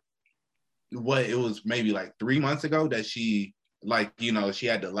it's like, what, it was maybe like 3 months ago that she, like, you know, she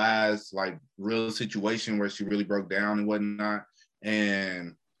had the last like real situation where she really broke down and whatnot.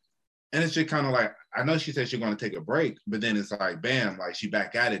 And it's just kind of like, I know she said she's going to take a break, but then it's like, bam, like she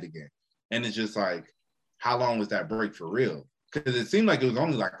back at it again. And it's just like, how long was that break for real? Because it seemed like it was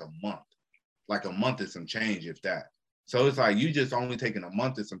only like a month and some change, if that. So it's like, you just only taking a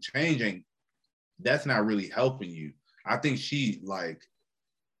month and some change, and that's not really helping you. I think she like,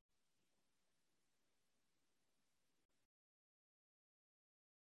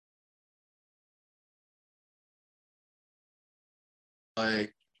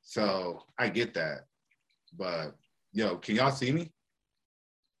 so I get that. But yo, can y'all see me?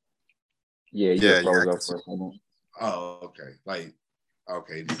 Yeah, you Yeah, just yeah, I froze can up see. for a second. Oh, okay. Like,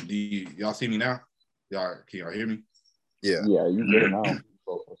 okay. Y'all see me now? Can y'all hear me? Yeah. Yeah, you good now. You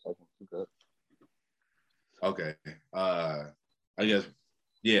froze for a second. You good. Okay. I guess,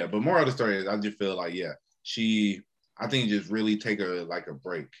 yeah, but more of the story is, I just feel like, yeah, I think just really take a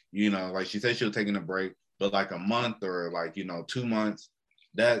break. You know, like she said she was taking a break, but like a month or like, you know, 2 months,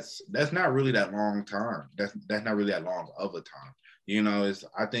 that's not really that long term. That's not really that long of a time. You know, it's,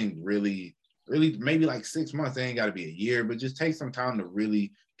 I think really maybe like 6 months. It ain't got to be a year, but just take some time to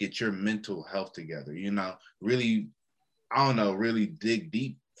really get your mental health together. You know, really, I don't know, really dig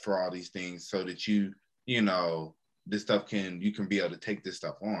deep for all these things, so that you know, you can be able to take this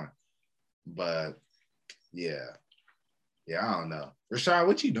stuff on. But yeah, I don't know. Rashad,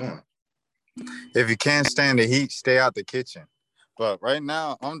 what you doing? If you can't stand the heat, stay out the kitchen. But right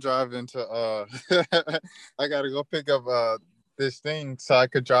now, I'm driving to. I gotta go pick up this thing so I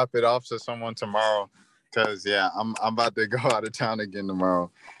could drop it off to someone tomorrow. Cause yeah, I'm about to go out of town again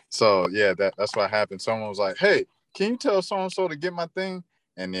tomorrow. So yeah, that's what happened. Someone was like, "Hey, can you tell so and so to get my thing?"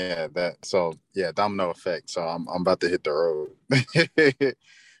 And yeah, domino effect. So I'm about to hit the road.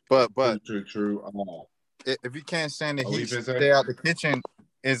 but True. if you can't stand the What you heat, finna say? stay out the kitchen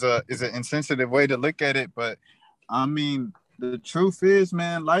is an insensitive way to look at it. But I mean, the truth is,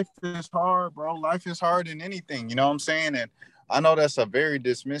 man, life is hard, bro. Life is hard in anything. You know what I'm saying? And I know that's a very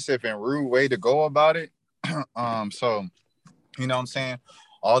dismissive and rude way to go about it. So you know what I'm saying?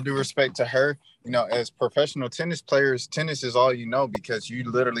 All due respect to her, you know, as professional tennis players, tennis is all you know, because you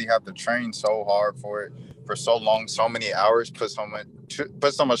literally have to train so hard for it for so long, so many hours, put so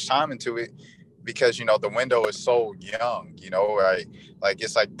much time into it, because you know the window is so young, you know, right? Like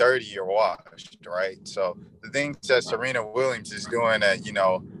it's like 30 you're washed, right? So the things that Serena Williams is doing at, you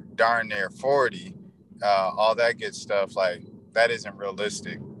know, darn near 40, all that good stuff, like that isn't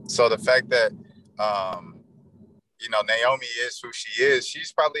realistic. So the fact that you know, Naomi is who she is,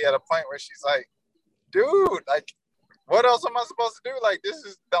 she's probably at a point where she's like, dude, like, what else am I supposed to do? Like, this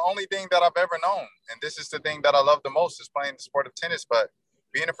is the only thing that I've ever known. And this is the thing that I love the most, is playing the sport of tennis. But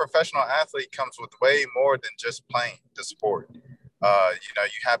being a professional athlete comes with way more than just playing the sport. You know,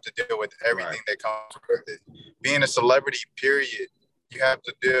 you have to deal with everything Right. that comes with it. Being a celebrity, period, you have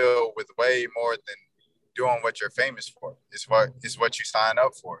to deal with way more than doing what you're famous for. It's what you sign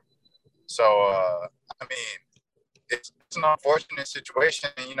up for. So, I mean, it's an unfortunate situation.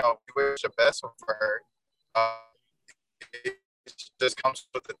 You know, we wish the best for her. It just comes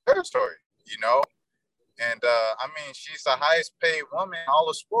with the territory, you know. And I mean, she's the highest paid woman in all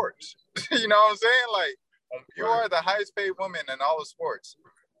of sports. You know what I'm saying? Like, you Right. are the highest paid woman in all of sports.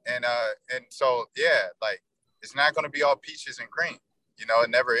 And so yeah, like, it's not going to be all peaches and cream. You know, it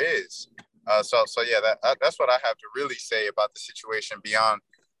never is. So yeah, that's what I have to really say about the situation beyond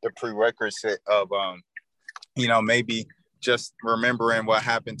the prerequisite of maybe just remembering what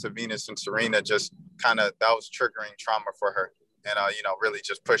happened to Venus and Serena, just kind of that was triggering trauma for her, and really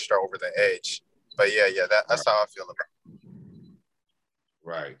just pushed her over the edge. But yeah, that's how I feel about it.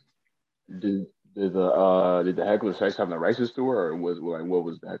 Right. Did the heckler say something racist to her, or was like what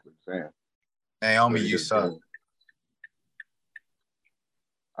was the heckler saying? Naomi, you suck.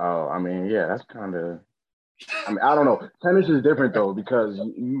 Oh, I mean, yeah, that's kind of. I mean, I don't know. Tennis is different though because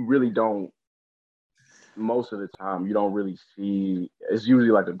you really don't. Most of the time, you don't really see. It's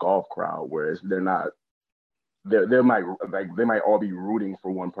usually like a golf crowd, whereas they're not. They might they might all be rooting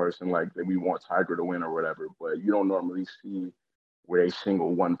for one person, like we want Tiger to win or whatever. But you don't normally see where they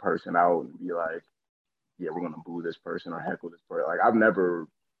single one person out and be like, yeah, we're gonna boo this person or heckle this person. Like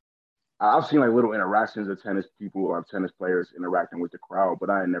I've seen like little interactions of tennis people or tennis players interacting with the crowd, but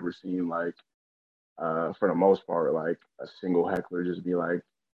I ain't never seen like for the most part like a single heckler just be like,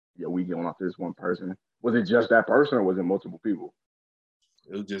 yeah, we going off this one person. Was it just that person or was it multiple people?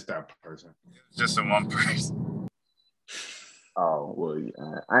 It was just that person. It was just a one person. Oh well,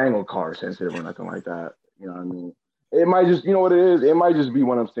 yeah. I ain't gonna call her sensitive or nothing like that. You know what I mean? It might just, you know what it is. It might just be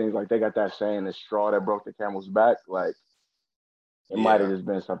one of those things like they got that saying, "The straw that broke the camel's back." Like it might have just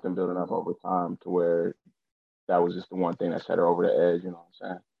been something building up over time to where that was just the one thing that set her over the edge. You know what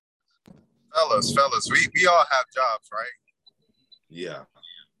I'm saying? Fellas, we all have jobs, right? Yeah.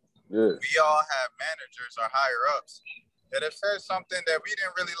 We all have managers or higher ups that have said something that we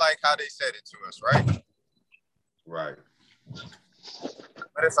didn't really like how they said it to us, right? Right.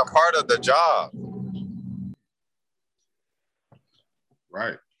 But it's a part of the job.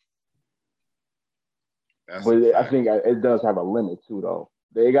 Right. But I think it does have a limit too, though.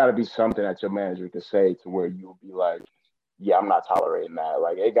 There got to be something that your manager could say to where you'll be like, yeah, I'm not tolerating that.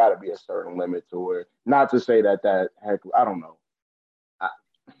 Like, it got to be a certain limit to where, not to say that heck, I don't know.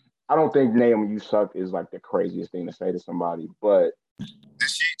 I don't think Naomi, you suck is like the craziest thing to say to somebody, but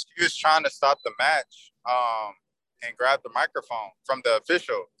she was trying to stop the match and grab the microphone from the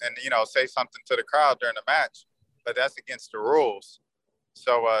official and say something to the crowd during the match, but that's against the rules.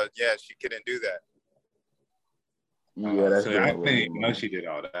 So yeah, she couldn't do that. Yeah, that's so I didn't know she did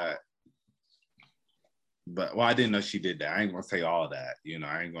all that. But I didn't know she did that. I ain't gonna say all that.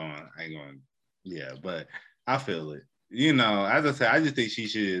 I ain't going. Yeah, but I feel it. As I said, I just think she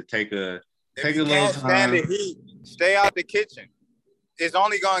should take a little time. Stand the heat. Stay out the kitchen. It's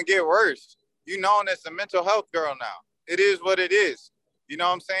only gonna get worse. You known as a mental health girl now. It is what it is. You know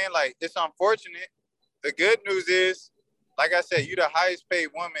what I'm saying? Like, it's unfortunate. The good news is, like I said, you're the highest paid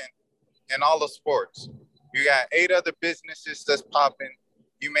woman in all of sports. You got 8 other businesses that's popping.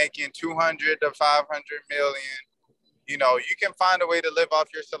 You making 200 to 500 million. You can find a way to live off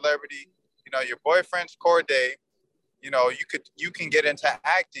your celebrity. Your boyfriend's Corday. You can get into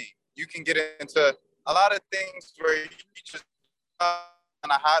acting. You can get into a lot of things where you just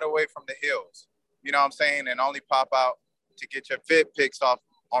kind of hide away from the hills. You know what I'm saying? And only pop out to get your fit pics off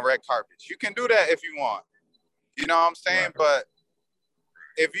on red carpets. You can do that if you want. You know what I'm saying? Right. But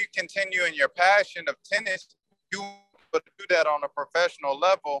if you continue in your passion of tennis, you will do that on a professional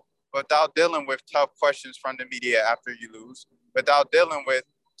level without dealing with tough questions from the media after you lose, without dealing with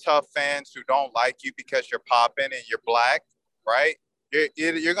tough fans who don't like you because you're popping and you're black, right?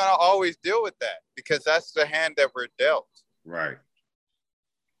 You're going to always deal with that because that's the hand that we're dealt. Right.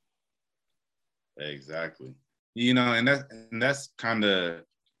 Exactly. And that's kind of,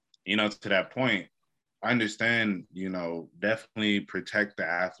 to that point, I understand, definitely protect the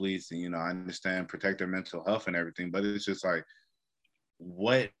athletes and, I understand protect their mental health and everything, but it's just like,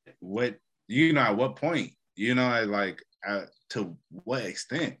 what, at what point, to what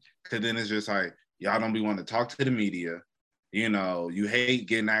extent? Because then it's just like, y'all don't be wanting to talk to the media. You hate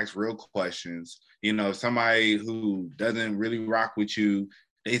getting asked real questions. Somebody who doesn't really rock with you,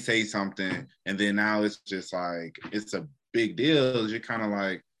 they say something, and then now it's just like, it's a big deal. You're kind of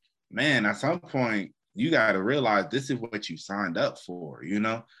like, man, at some point, you got to realize this is what you signed up for,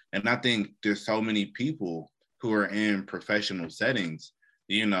 And I think there's so many people who are in professional settings,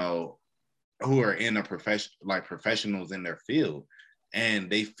 who are in a profession, like professionals in their field, and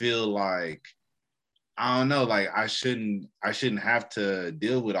they feel like, I don't know, like I shouldn't have to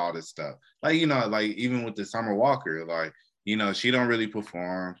deal with all this stuff. Like, like even with the Summer Walker, like, she don't really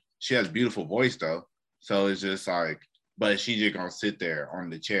perform. She has a beautiful voice though. So it's just like, but she just gonna sit there on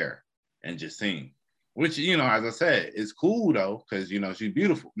the chair and just sing. Which, as I said, is cool though, because she's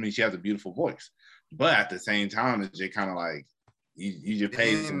beautiful. I mean, she has a beautiful voice. But at the same time, it's just kind of like, you just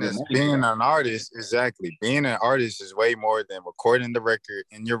paid some good money. Being an artist, exactly. Being an artist is way more than recording the record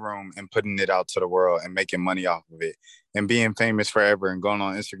in your room and putting it out to the world and making money off of it and being famous forever and going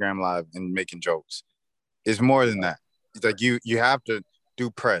on Instagram Live and making jokes. It's more than that. It's like you have to do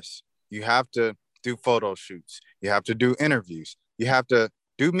press. You have to do photo shoots. You have to do interviews. You have to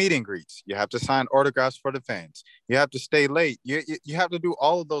do meet and greets. You have to sign autographs for the fans. You have to stay late. You have to do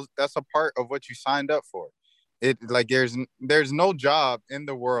all of those. That's a part of what you signed up for. It like there's no job in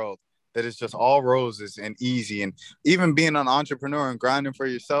the world that is just all roses and easy. And even being an entrepreneur and grinding for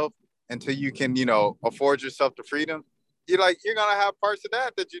yourself until you can, afford yourself the freedom, you're gonna have parts of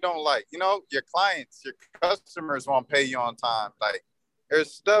that you don't like. Your clients, your customers won't pay you on time. Like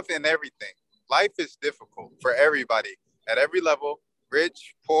there's stuff in everything. Life is difficult for everybody at every level,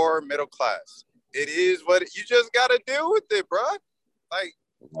 rich, poor, middle class. It is what you just gotta deal with it, bro. Like,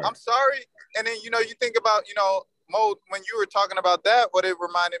 I'm sorry. And then, you think about, Mo, when you were talking about that, what it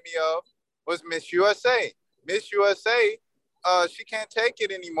reminded me of was Miss USA. Miss USA, she can't take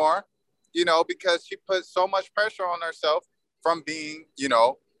it anymore, because she put so much pressure on herself from being,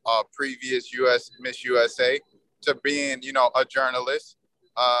 a previous Miss USA to being, a journalist,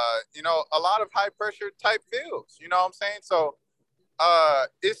 a lot of high pressure type fields, you know what I'm saying? So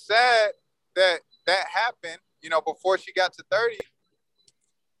it's sad that happened, before she got to 30.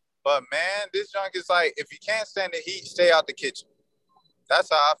 But man, this junk is like, if you can't stand the heat, stay out the kitchen. That's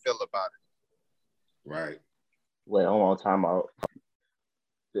how I feel about it. Right. Wait, hold on, time out.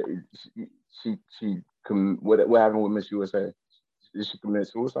 What happened with Miss USA? Did she commit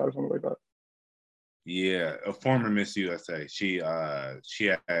suicide or something like that? Yeah, a former Miss USA. She had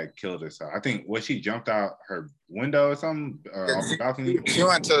killed herself. I think she jumped out her window or something off the balcony. She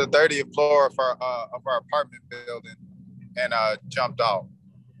went to the 30th floor of her apartment building and jumped out.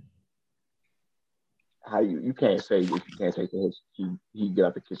 How you can't say if you can't take the hit, he get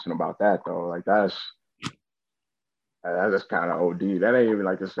out the kitchen about that though. Like that's kind of OD. That ain't even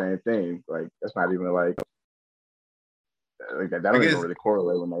like the same thing. Like that's not even like that don't even really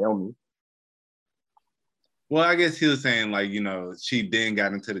correlate with Naomi. Well, I guess he was saying like, she then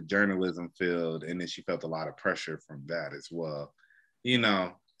got into the journalism field and then she felt a lot of pressure from that as well,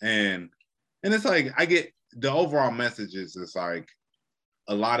 and it's like, I get the overall message is it's like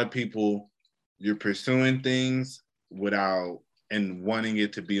a lot of people, you're pursuing things without and wanting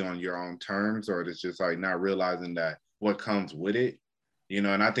it to be on your own terms, or it's just like not realizing that what comes with it,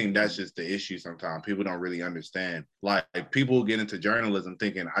 and I think that's just the issue sometimes. People don't really understand. Like people get into journalism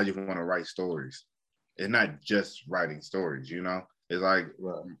thinking, I just want to write stories. It's not just writing stories, It's like,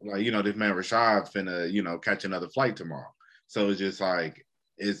 this man Rashad finna, catch another flight tomorrow. So it's just like,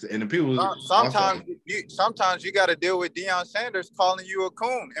 and the people sometimes you got to deal with Deion Sanders calling you a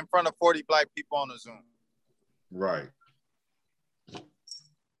coon in front of 40 black people on the Zoom. Right.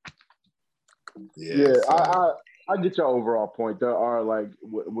 Yeah, so. I get your overall point. There are like,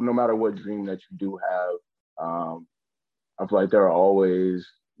 no matter what dream that you do have, I feel like there are always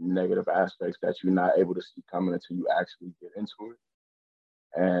negative aspects that you're not able to see coming until you actually get into it.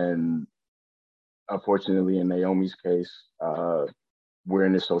 And unfortunately, in Naomi's case, we're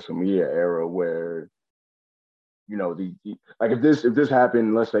in this social media era where, like if this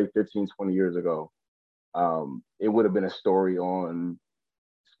happened, let's say 15, 20 years ago, it would have been a story on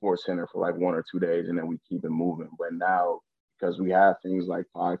Sports Center for like 1 or 2 days and then we keep it moving. But now, because we have things like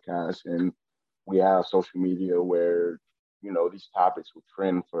podcasts and we have social media where, these topics will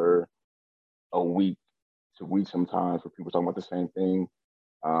trend for a week to week sometimes for people talking about the same thing.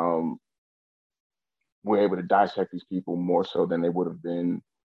 We're able to dissect these people more so than they would have been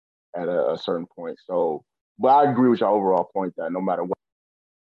at a certain point. So, but I agree with your overall point that no matter what,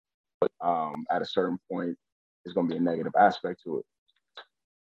 at a certain point, there's going to be a negative aspect to it.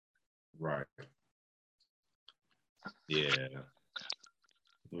 Right. Yeah.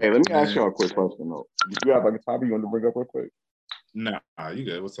 Hey, let me ask y'all a quick question though. Do you have like a topic you want to bring up real quick? Nah, you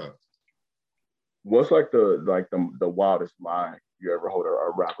good. What's up? What's like the wildest lie you ever heard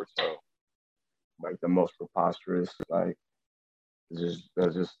a rapper tell? Like the most preposterous, like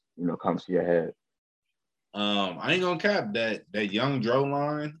that just comes to your head. I ain't gonna cap that Young Dro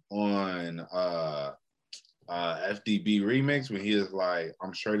line on FDB remix when he was like,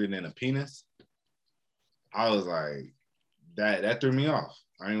 I'm shredded in a penis. I was like, that threw me off.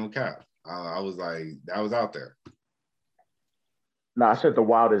 I ain't gonna cap. I was like, that was out there. No, I said the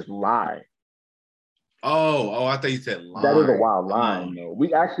wildest lie. Oh, I thought you said line. That is a wild line, though. We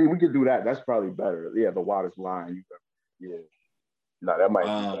could do that. That's probably better. Yeah, the wildest line. Yeah. No, that might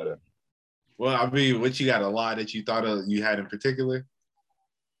be better. Well, I mean, what you got a lie that you thought of you had in particular?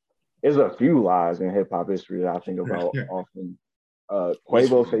 There's a few lies in hip hop history that I think about often.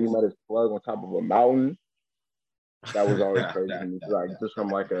 Quavo said he met his plug on top of a mountain. That was always crazy to me. Like just from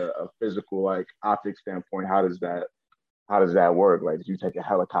like a physical like optic standpoint, how does that work? Like, did you take a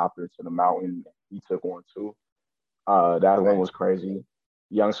helicopter to the mountain? He took one too. That one was crazy.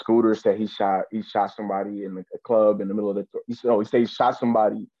 Young Scooter said he shot somebody in a club in the middle of the. He said he shot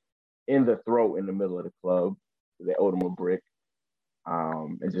somebody in the throat in the middle of the club. They owed him a brick.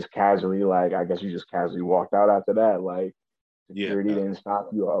 And just casually, like, I guess you just casually walked out after that. Like, security didn't stop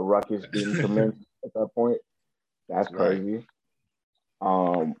you. A ruckus didn't commence at that point. That's crazy.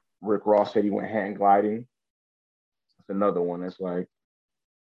 Right. Rick Ross said he went hang gliding. That's another one that's like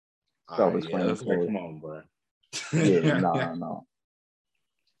self-explanatory. Come on, bro. No.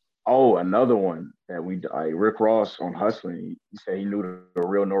 Oh, another one that Rick Ross on Hustling, he said he knew the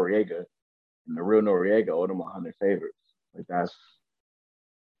real Noriega, and the real Noriega owed him 100 favors. Like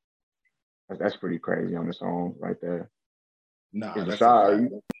that's pretty crazy on its own right there. No, is that's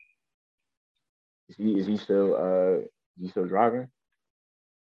is he still driving?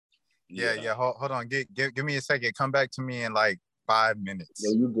 Yeah. Hold on. Give me a second. Come back to me in like 5 minutes.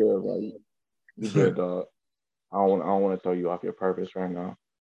 Yeah, you good, right? You good, dog. I don't want to throw you off your purpose right now.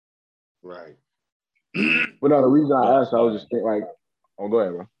 Right. But no, the reason I asked, I was just thinking like, oh, go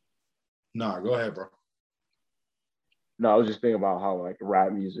ahead, bro. No, go ahead, bro. No, I was just thinking about how like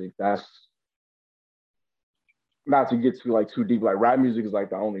rap music, that's not to get too deep. Like rap music is like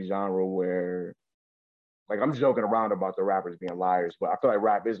the only genre where, like, I'm joking around about the rappers being liars, but I feel like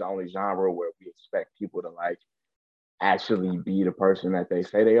rap is the only genre where we expect people to like actually be the person that they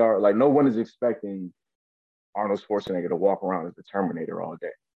say they are. Like no one is expecting Arnold Schwarzenegger to walk around as the Terminator all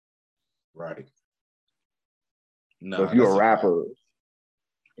day. Right. No, so if you're a rapper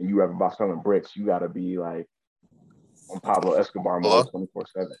and you rap about selling bricks, you got to be like on Pablo Escobar mode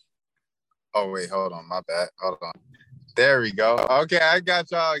 24/7. Oh wait, hold on, my bad. Hold on. There we go. Okay, I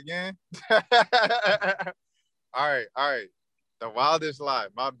got y'all again. All right. The wildest lie.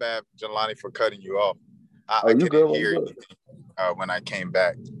 My bad, Jelani, for cutting you off. I couldn't hear anything when I came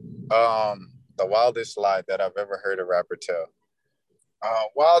back. The wildest lie that I've ever heard a rapper tell.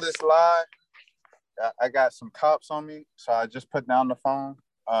 Wildest lie. I got some cops on me, so I just put down the phone.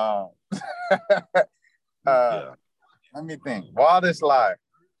 Let me think. Wildest lie.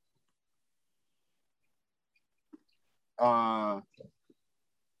 I'm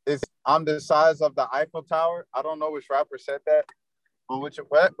the size of the Eiffel Tower. I don't know which rapper said that, but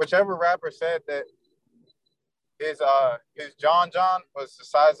whichever rapper said that his John was the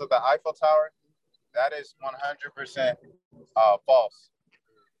size of the Eiffel Tower, that is 100% false.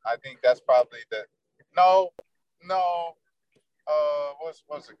 I think that's probably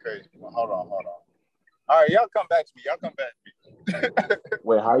what's the crazy one? Hold on. All right, y'all come back to me.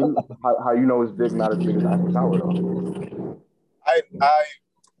 Wait, how you know his dick not as big as Eiffel Tower though?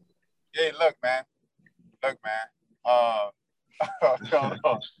 Hey, look, man.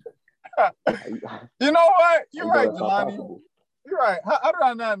 You know what? You're right, Jelani. You're right. How do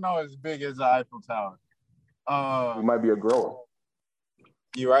I not know as big as the Eiffel Tower? He might be a grower.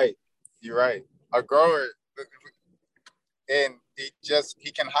 You're right. A grower, and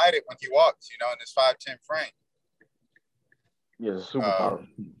he can hide it when he walks, in his 5'10" frame. Yeah, it's a superpower.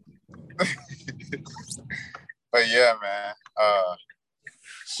 But yeah, man.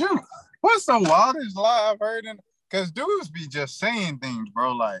 Shoot, what's the wildest lie I've heard? Because dudes be just saying things,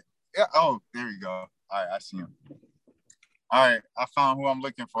 bro. Like, yeah. Oh, there you go. All right, I see him. All right, I found who I'm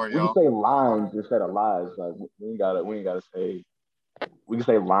looking for, y'all. We can say lines instead of lies. Like we ain't gotta say. We can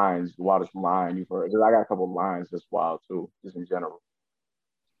say lines. The wildest line you've heard. Because I got a couple of lines that's wild too, just in general.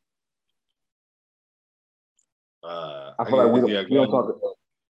 I feel like we don't talk.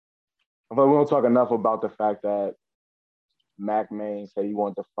 I feel like we don't talk enough about the fact that Mac Main said he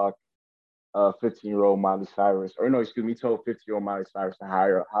wanted to fuck 15-year-old Miley Cyrus, or no, excuse me, he told 15-year-old Miley Cyrus to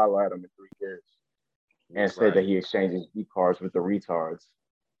holler at him in 3 years, and said that he exchanges beat cards with the retards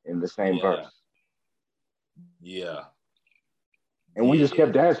in the same verse. Yeah. And we just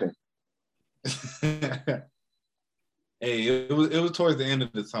kept dancing. Hey, it was towards the end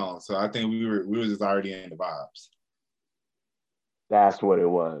of the song, so I think we were just already in the vibes. That's what it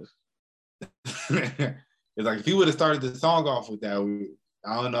was. It's like if he would have started the song off with that,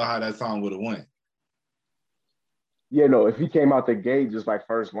 I don't know how that song would have went. Yeah, no, if he came out the gate just like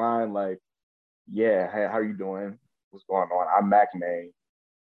first line, like, yeah, hey, how you doing? What's going on? I'm Mac Main.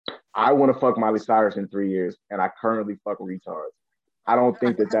 I want to fuck Miley Cyrus in 3 years, and I currently fuck retards. I don't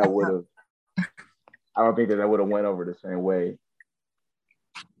think that would have. I don't think that would have went over the same way.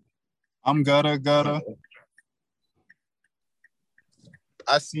 I'm gutter.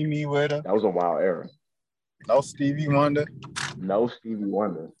 I see me with her. That was a wild era. No Stevie Wonder. No Stevie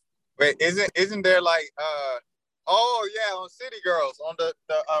Wonder. Wait, isn't there like oh yeah, on City Girls on the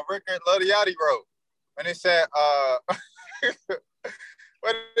Rick and Lil Yachty road when it said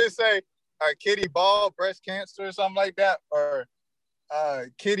what did it say? Kitty Ball breast cancer or something like that, or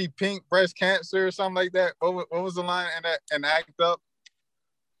Kitty Pink breast cancer or something like that. What was the line in Act Up?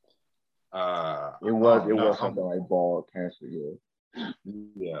 It was something like ball cancer.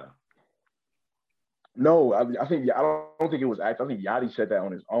 Yeah. No, I don't think it was Act. I think Yachty said that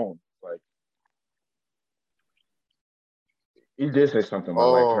on his own. Like he did say something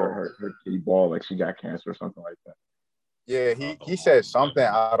about like her kitty ball, like she got cancer or something like that. Yeah, he said something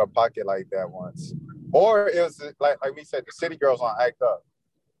out of pocket like that once. Or it was like we said, the City Girls on Act Up.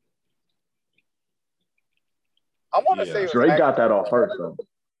 I want to say it was Drake got that off first though.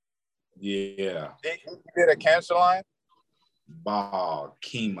 Yeah. He did a cancer line? Ball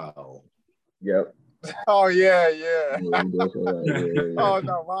chemo. Yep. Oh yeah. Yeah. Oh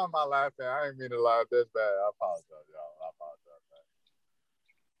no, why am I laughing? I didn't mean to laugh this bad. I apologize, y'all.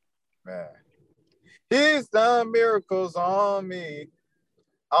 Man. He's done miracles on me.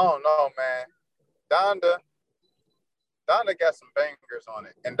 I don't know, man. Donda got some bangers on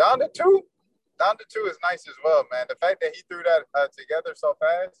it. And Donda 2 is nice as well, man. The fact that he threw that together so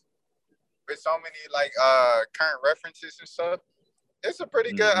fast with so many like current references and stuff, it's a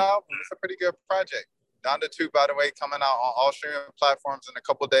pretty good album. It's a pretty good project. Donda 2, by the way, coming out on all streaming platforms in a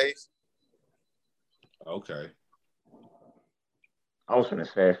couple days. Okay. I was gonna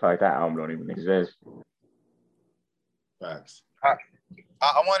say, it's like that album don't even exist. Facts.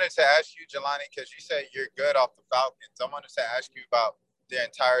 I wanted to ask you, Jelani, because you said you're good off the Falcons. I wanted to ask you about the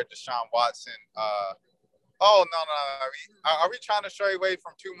entire Deshaun Watson. Oh, no. Are we trying to stray away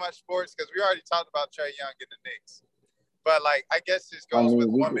from too much sports? Because we already talked about Trae Young and the Knicks. But, like, I guess this goes with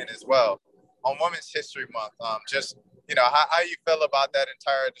women as well. On Women's History Month, just, you know, how you feel about that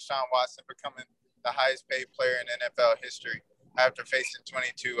entire Deshaun Watson becoming the highest paid player in NFL history after facing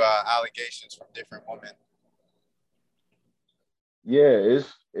 22 allegations from different women? Yeah,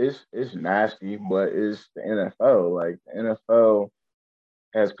 it's nasty, but it's the NFL. Like the NFL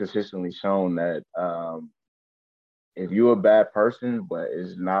has consistently shown that if you're a bad person, but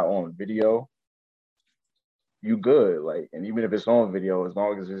it's not on video, you good. Like, and even if it's on video, as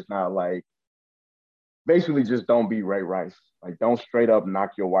long as it's not like, basically just don't be Ray Rice. Like, don't straight up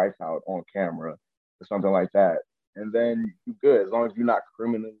knock your wife out on camera or something like that, and then you good as long as you're not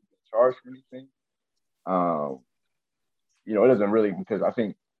criminally charged for anything. You know, it doesn't really, because I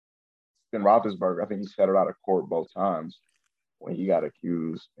think Ben Roethlisberger, I think he settled out of court both times when he got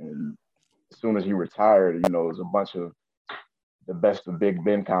accused. And as soon as he retired, you know, it was a bunch of the best of Big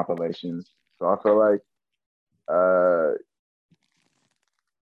Ben compilations. So I feel like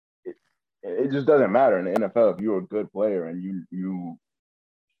it just doesn't matter in the NFL if you're a good player and you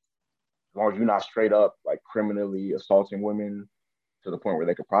as long as you're not straight up like criminally assaulting women to the point where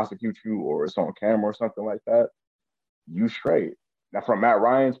they could prosecute you or it's on camera or something like that, you straight. Now, from Matt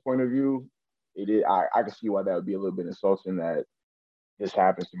Ryan's point of view, I can see why that would be a little bit insulting that this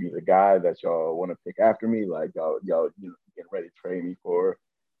happens to be the guy that y'all want to pick after me. Like y'all you know, getting ready to trade me for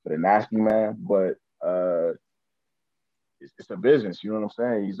the nasty man. But it's a business, you know what I'm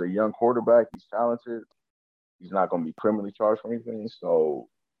saying? He's a young quarterback, he's talented, he's not gonna be criminally charged for anything. So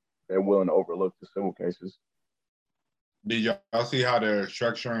they're willing to overlook the civil cases. Did y'all see how they're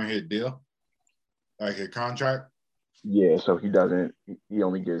structuring his deal? Like his contract? Yeah, so he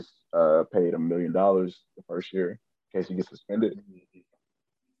only gets paid $1 million the first year in case he gets suspended.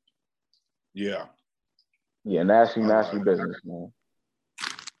 Yeah. Yeah, nasty business, man.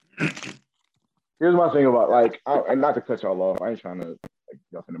 Here's my thing about, like, and not to cut y'all off, I ain't trying to, like,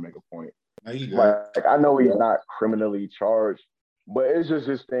 y'all finna make a point. Like, I know he's not criminally charged, but it's just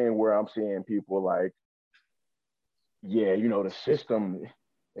this thing where I'm seeing people like, yeah, you know, the system,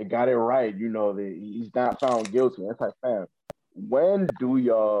 they got it right. You know, he's not found guilty. It's like, fam, when do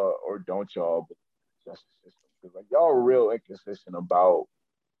y'all or don't y'all believe the justice system? Because like y'all are real inconsistent about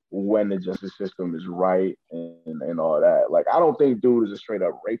when the justice system is right and all that. Like, I don't think dude is a straight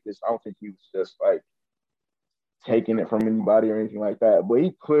up rapist. I don't think he was just like taking it from anybody or anything like that. But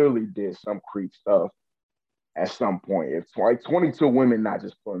he clearly did some creep stuff at some point. It's like 22 women not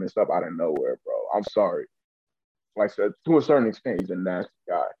just pulling this up out of nowhere, bro. I'm sorry. Like I said, to a certain extent, he's a nasty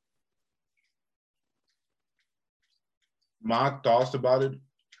guy. My thoughts about it,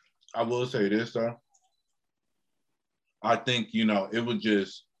 I will say this, though. I think, you know, it was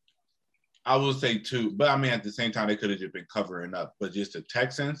just, I will say too, but I mean, at the same time, they could have just been covering up, but just the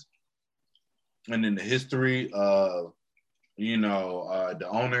Texans and then the history of, you know, the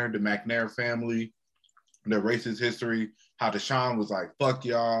owner, the McNair family, their racist history, how Deshaun was like, fuck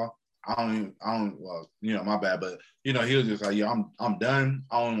y'all. Well, you know, my bad, but you know, he was just like, yeah, I'm done.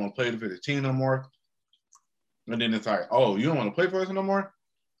 I don't want to play for the team no more. And then it's like, oh, you don't want to play for us no more?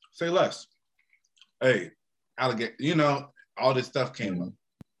 Say less. Hey, alligator, you know, all this stuff came up.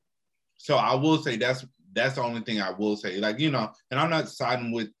 So I will say that's the only thing I will say. Like, you know, and I'm not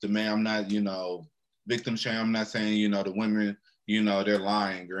siding with the man. I'm not, you know, victim shame. I'm not saying, you know, the women, you know, they're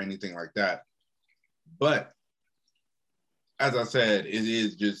lying or anything like that. But as I said, it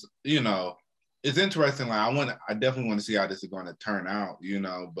is just, you know, it's interesting. Like I definitely want to see how this is going to turn out, you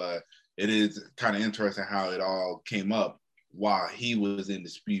know, but it is kind of interesting how it all came up while he was in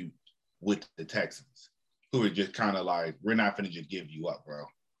dispute with the Texans, who were just kind of like, we're not going to just give you up, bro.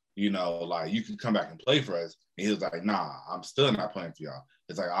 You know, like, you can come back and play for us. And he was like, nah, I'm still not playing for y'all.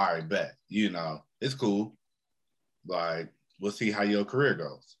 It's like, all right, bet. You know, it's cool. Like, we'll see how your career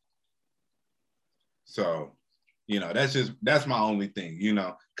goes. So, you know, that's my only thing, you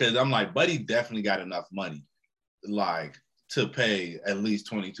know, because I'm like, Buddy definitely got enough money, like, to pay at least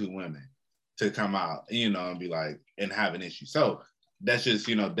 22 women to come out, you know, and be like, and have an issue. So that's just,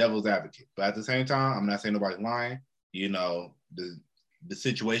 you know, devil's advocate. But at the same time, I'm not saying nobody's lying. You know, the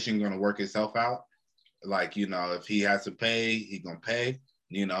situation going to work itself out. Like, you know, if he has to pay, he going to pay.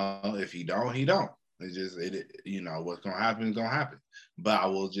 You know, if he don't, he don't. It's just, you know, what's going to happen is going to happen. But I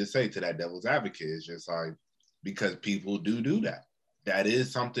will just say to that devil's advocate, it's just like, because people do that. That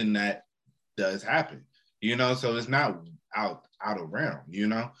is something that does happen, you know? So it's not out of realm, you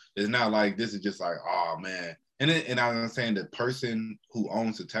know? It's not like this is just like, oh, man. And I'm saying the person who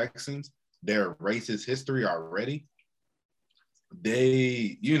owns the Texans, their racist history already,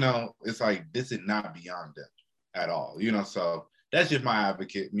 they, you know, it's like, this is not beyond them at all, you know? So that's just my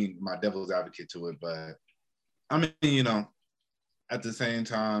devil's advocate to it. But I mean, you know, at the same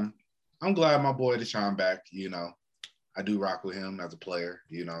time, I'm glad my boy Deshaun back, you know. I do rock with him as a player,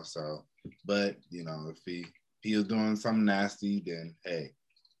 you know, so, but, you know, if he is doing something nasty, then, hey,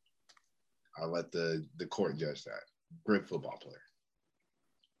 I'll let the court judge that. Great football player.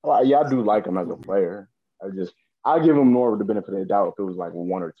 Well, yeah, I do like him as a player. I'll give him more of the benefit of the doubt if it was like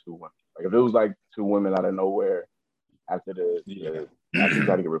one or two women. Like, if it was like two women out of nowhere after after he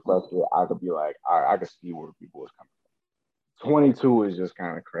tried to get requested, I could be like, all right, I could see where people was coming from. 22 is just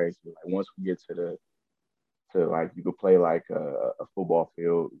kind of crazy. Like, once we get to like, you could play like a football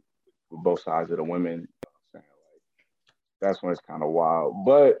field with both sides of the women, you know what I'm saying? Like, that's when it's kind of wild.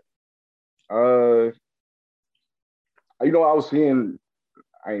 But you know, I was seeing,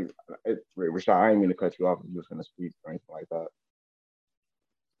 Rashad, I didn't mean to cut you off if you was gonna speak or anything like that.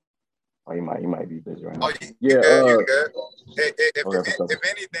 Oh, he might be busy right now. Oh, you good. If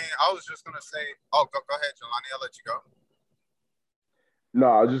anything, I was just gonna say, go ahead, Jelani, I'll let you go.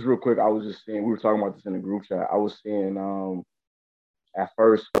 No, just real quick, I was just seeing, we were talking about this in the group chat. I was seeing at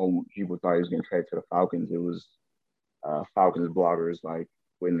first when people thought he was getting traded to the Falcons, it was Falcons bloggers like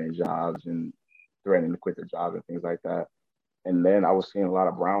quitting their jobs and threatening to quit their jobs and things like that. And then I was seeing a lot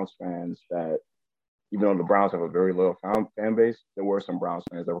of Browns fans that, even though the Browns have a very loyal fan base, there were some Browns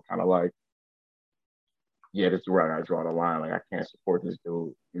fans that were kind of like, yeah, this is where I draw the line. Like, I can't support this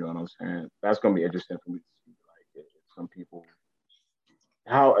dude. You know what I'm saying? That's going to be interesting for me to see. Like, if some people,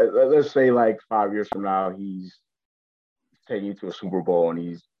 let's say like 5 years from now, he's taking you to a Super Bowl and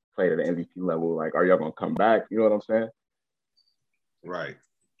he's played at an MVP level. Like, are y'all going to come back? You know what I'm saying? Right.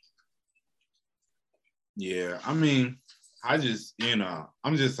 Yeah. I mean, I just, you know,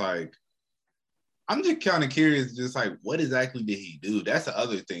 I'm just kind of curious, just like, what exactly did he do? That's the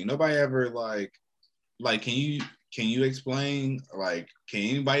other thing. Nobody ever like, can you explain, like, can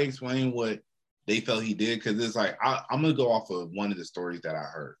anybody explain what they felt he did? Because it's like, I'm going to go off of one of the stories that I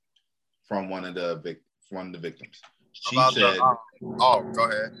heard from one of the victims. She said, go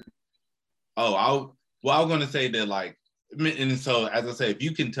ahead. I was going to say that, like, and so, as I say, if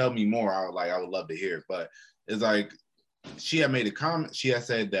you can tell me more, I would love to hear it. But it's like, she had made a comment. She had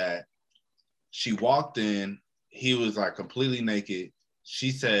said that she walked in, he was like completely naked. She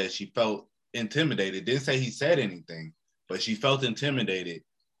said she felt intimidated. Didn't say he said anything, but she felt intimidated,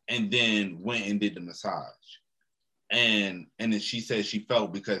 and then went and did the massage. And then she said she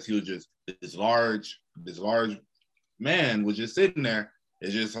felt, because he was just this large man was just sitting there.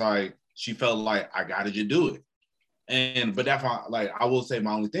 It's just like, she felt like, I gotta just do it. But that's why, like, I will say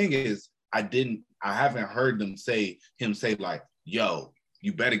my only thing is, I haven't heard him say like, yo,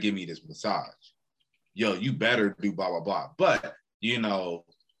 you better give me this massage. Yo, you better do blah, blah, blah. But, you know,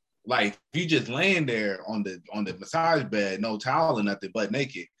 like, if you just laying there on the massage bed, no towel or nothing, but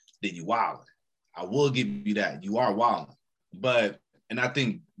naked, then you wilding. I will give you that. You are wilding. But And I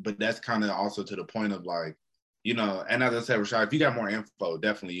think, but that's kind of also to the point of like, you know, and as I said, Rashad, if you got more info,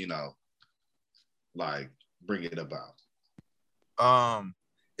 definitely, you know, like bring it about.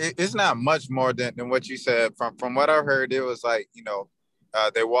 It's not much more than what you said. From what I heard, it was like, you know,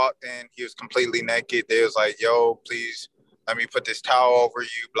 they walked in, he was completely naked. They was like, yo, please let me put this towel over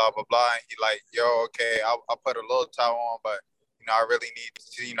you, blah, blah, blah. And he like, yo, okay, I'll put a little towel on, but, you know, I really need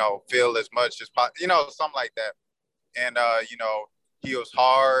to, you know, feel as much as possible, you know, something like that. And, you know, he was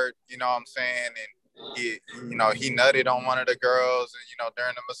hard, you know what I'm saying? And he, you know, he nutted on one of the girls and, you know,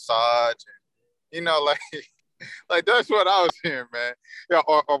 during the massage. And, you know, like, like that's what I was hearing, man. Yeah,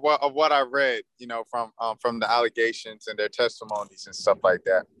 or what I read, you know, from the allegations and their testimonies and stuff like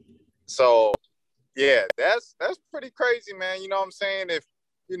that. So yeah, that's pretty crazy, man. You know what I'm saying? If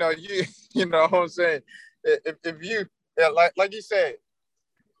you know you know what I'm saying, if you yeah, like you said,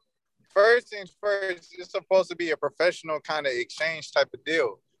 first things first, it's supposed to be a professional kind of exchange type of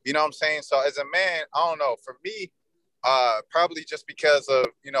deal. You know what I'm saying? So as a man, I don't know. For me, probably just because of,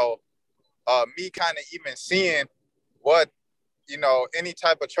 you know, me kind of even seeing what, you know, any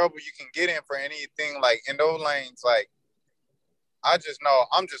type of trouble you can get in for anything like in those lanes, like I just know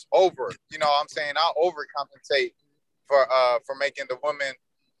I'm just over it. You know what I'm saying? I'll overcompensate for making the woman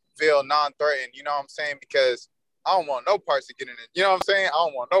feel non-threatened, you know what I'm saying? Because I don't want no parts of getting in, you know what I'm saying? I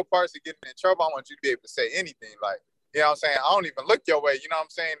don't want no parts of getting in trouble. I want you to be able to say anything. Like, you know what I'm saying? I don't even look your way, you know what I'm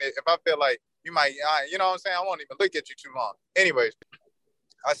saying? If I feel like you might, you know what I'm saying? I won't even look at you too long. Anyways,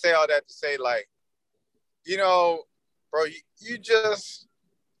 I say all that to say, like, you know, bro, you just,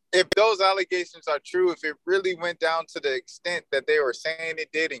 if those allegations are true, if it really went down to the extent that they were saying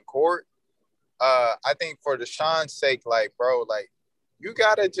it did in court, I think for Deshaun's sake, like, bro, like, you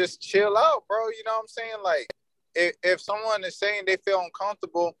gotta just chill out, bro. You know what I'm saying? Like, if someone is saying they feel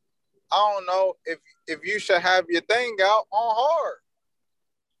uncomfortable, I don't know if you should have your thing out on hard.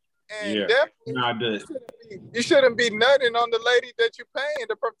 And Yeah, definitely you shouldn't be nutting on the lady that you're paying,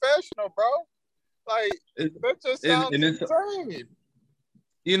 the professional, bro. Like, that just sounds insane.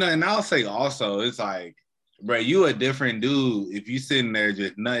 You know, and I'll say also, it's like, bro, you a different dude if you sitting there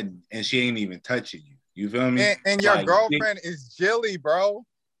just nutting and she ain't even touching you. You feel me? And your girlfriend is Jilly, bro.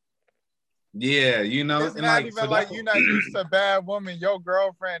 Yeah, you know, it's not even like you're not used to a bad woman. Your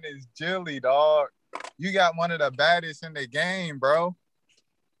girlfriend is Jilly, dog. You got one of the baddest in the game, bro.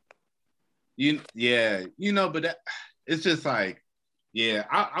 You know, but it's just like, yeah,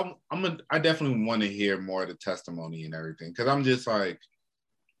 I definitely want to hear more of the testimony and everything, because I'm just like,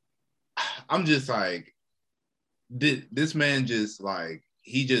 this man just like,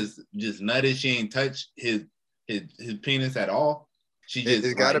 he just nutted. She ain't touched his penis at all.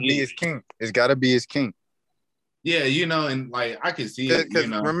 It's got to be his king. It's got to be his king. Yeah, you know, and like I can see it. Because you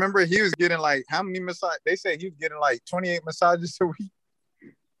know, remember, he was getting like how many massages? They said he was getting like 28 massages a week.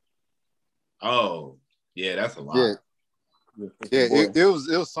 Oh, yeah, that's a lot. Yeah, it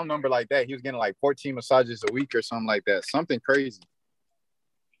was some number like that. He was getting like 14 massages a week or something like that. Something crazy.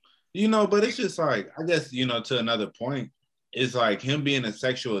 You know, but it's just like, I guess, you know, to another point, it's like him being a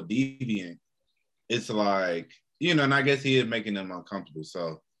sexual deviant. It's like, you know, and I guess he is making them uncomfortable.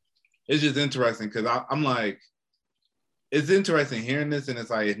 So it's just interesting because I'm like, it's interesting hearing this, and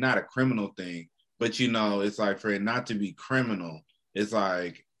it's like, it's not a criminal thing, but you know, it's like for it not to be criminal, it's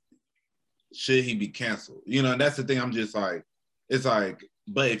like, should he be canceled? You know, and that's the thing. I'm just like, it's like,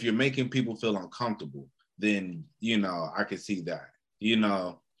 but if you're making people feel uncomfortable, then, you know, I can see that, you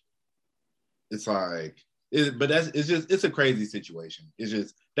know, it's like, it's a crazy situation. It's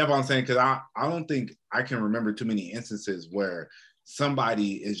just, that's what I'm saying. Cause I don't think I can remember too many instances where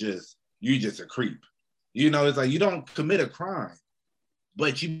somebody is just, you just a creep. You know, it's like, you don't commit a crime,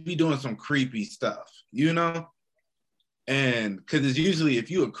 but you be doing some creepy stuff, you know? And because it's usually,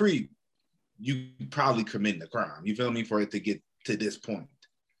 if you a creep, you probably committing a crime, you feel me, for it to get to this point.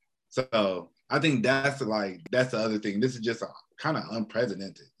 So I think that's the other thing. This is just kind of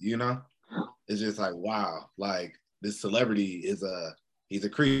unprecedented, you know? It's just like, wow, like this celebrity he's a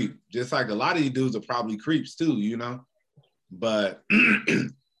creep. Just like a lot of these dudes are probably creeps too, you know? But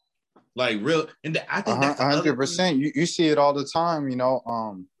like real, and I think that's 100%. You see it all the time, you know,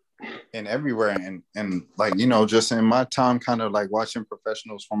 and everywhere. And like, you know, just in my time kind of like watching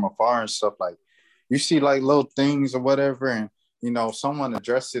professionals from afar and stuff, like you see like little things or whatever. And, you know, someone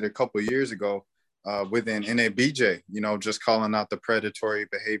addressed it a couple of years ago within NABJ, you know, just calling out the predatory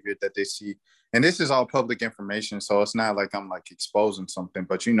behavior that they see. And this is all public information, so it's not like I'm like exposing something,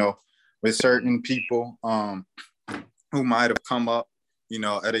 but, you know, with certain people who might have come up, you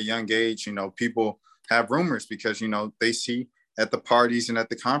know, at a young age, you know, people have rumors because, you know, they see at the parties and at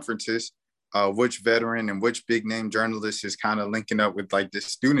the conferences, which veteran and which big name journalist is kind of linking up with like this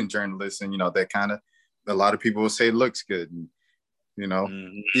student journalist, and that kind of a lot of people will say looks good, and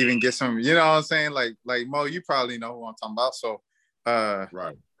even get some, what I'm saying, like Mo, you probably know who I'm talking about. So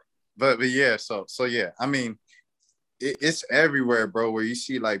right, but yeah, so yeah, I mean, it's everywhere, bro, where you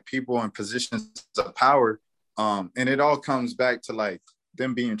see like people in positions of power, and it all comes back to like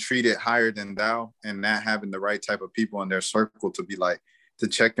them being treated higher than thou and not having the right type of people in their circle to be like to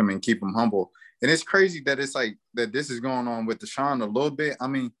check them and keep them humble. And it's crazy that it's like that this is going on with Deshaun a little bit. I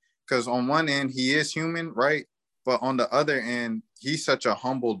mean, because on one end he is human, right? But on the other end, he's such a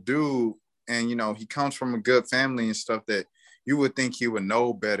humble dude, and he comes from a good family and stuff that you would think he would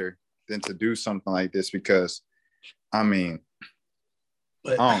know better than to do something like this. Because, I mean,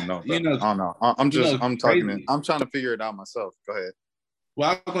 but, I don't know. I don't know. I'm talking. I'm trying to figure it out myself. Go ahead.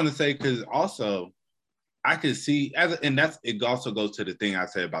 Well, I was going to say, because also I could see it also goes to the thing I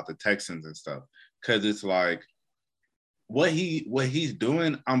said about the Texans and stuff, because it's like what he's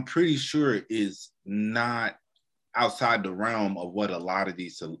doing, I'm pretty sure is not outside the realm of what a lot of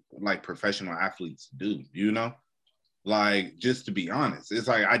these like professional athletes do, like, just to be honest, it's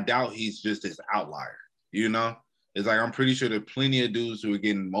like I doubt he's just this outlier, it's like I'm pretty sure there are plenty of dudes who are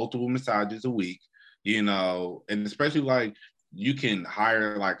getting multiple massages a week, and especially like you can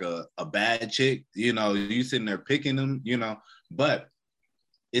hire like a bad chick, you sitting there picking them, but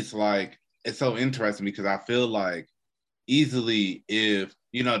it's like, it's so interesting because I feel like easily if,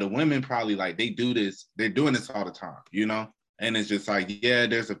 the women probably like, they're doing this all the time, and it's just like, yeah,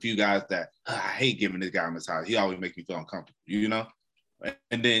 there's a few guys that I hate giving this guy a massage. He always makes me feel uncomfortable,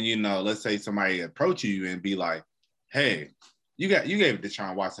 and then, let's say somebody approach you and be like, hey, you gave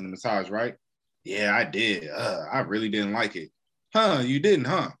Deshaun Watson a massage, right? Yeah, I did. I really didn't like it. Huh? You didn't,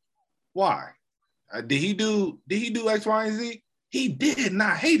 huh? Why? Did he do X, Y, and Z? He did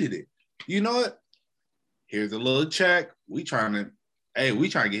not. Hated it. You know what? Here's a little check. We trying to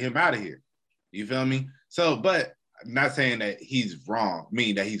get him out of here. You feel me? So, but I'm not saying that he's wrong,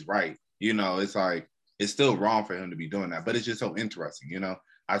 meaning that he's right. It's like, it's still wrong for him to be doing that, but it's just so interesting.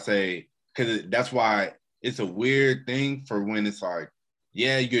 I say, because that's why it's a weird thing for when it's like,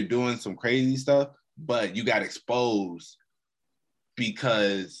 yeah, you're doing some crazy stuff, but you got exposed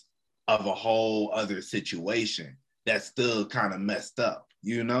because of a whole other situation that's still kind of messed up,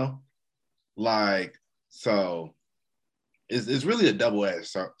 like, so it's really a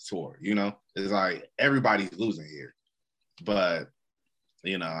double-edged sword, it's like everybody's losing here, but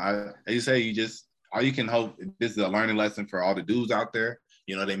you say, all you can hope, this is a learning lesson for all the dudes out there.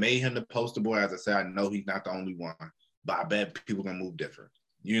 They made him the poster boy. As I said, I know he's not the only one, but I bet people gonna move different,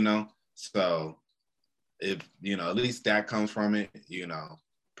 so if, at least that comes from it,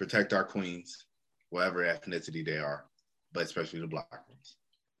 protect our queens, whatever ethnicity they are, but especially the Black ones.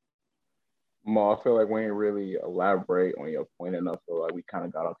 Mo, I feel like we ain't really elaborate on your point enough. So like we kind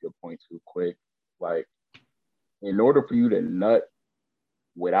of got off your point too quick. Like, in order for you to nut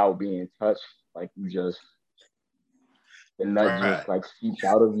without being touched, like the nut just like seeps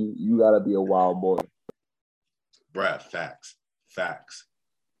out of you. You gotta be a wild boy. Bruh, facts.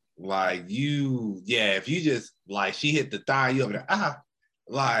 Like if you just like, she hit the thigh, you over there,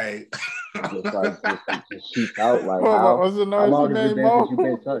 like just seep out. Like, how long has it been since you've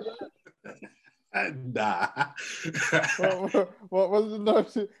been touched? Nah. what was the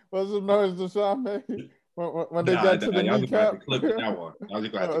noise? What's the noise Deshaun made when they got to the kneecap? Clip that one.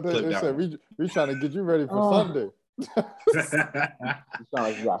 They said, we trying to get you ready for Sunday. You sound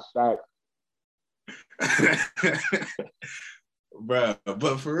like you got sacked. Bro,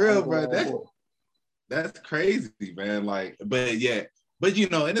 but for real, bro, that's crazy, man. Like, but and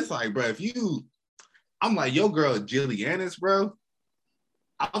it's like, bro, I'm like, your girl Jillianis, bro.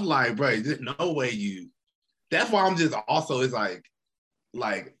 I'm like, bro, there's no way that's why I'm just also, it's like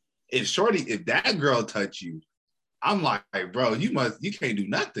if that girl touch you, I'm like, bro, you can't do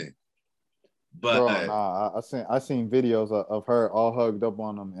nothing. But bro, nah, I seen videos of her all hugged up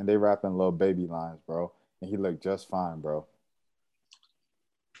on him and they rapping little baby lines, bro. And he looked just fine, bro.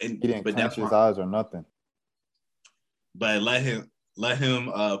 And he didn't clench his eyes or nothing. But let him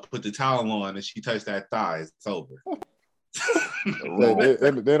put the towel on and she touched that thigh, it's over.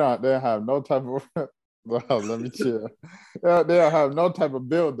 they don't have no type of well, let me chill. They don't have no type of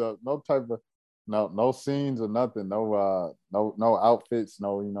build up, no type of no scenes or nothing, no outfits,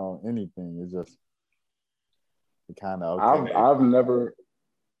 no anything. It's just kind of okay.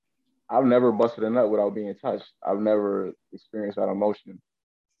 I've never busted a nut without being touched. I've never experienced that emotion.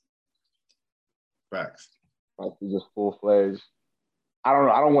 Facts. Like, just full-fledged. I don't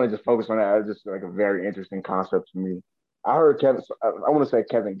know. I don't want to just focus on that. It's just like a very interesting concept to me. I heard Kevin. I want to say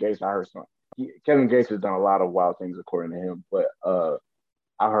Kevin Gates. I heard some. Kevin Gates has done a lot of wild things according to him, but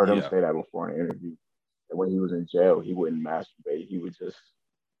I heard him say that before in an interview. That when he was in jail, he wouldn't masturbate. He would just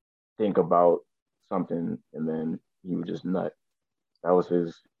think about something and then he would just nut. That was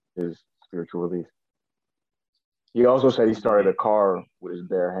his spiritual release. He also said he started a car with his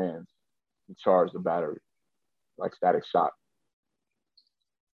bare hands. He charged the battery like Static Shock.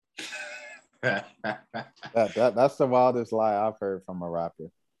 That's the wildest lie I've heard from a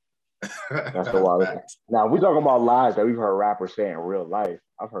rapper. That's the wildest. Now we talking about lies that we've heard rappers say in real life.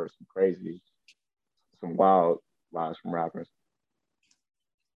 I've heard some wild lies from rappers.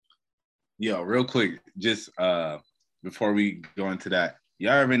 Yo, real quick, just before we go into that,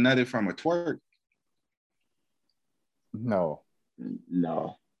 y'all ever nutted from a twerk? No,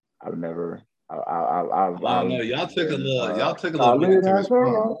 I've never. I don't know. Y'all took a little minute to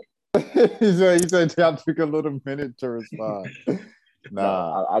respond. he said y'all took a little minute to respond.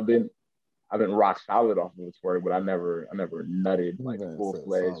 Nah, I've been rock solid off of a twerk, but I never nutted like full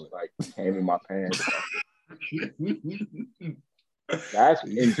fledged, like came in my pants. That's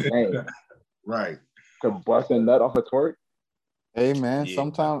insane. Right. To bust a nut off a twerk. Hey man,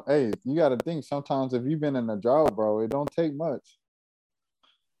 sometimes you gotta think, sometimes if you've been in a drought, bro, it don't take much.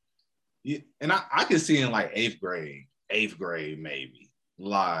 Yeah, and I could see in like eighth grade maybe.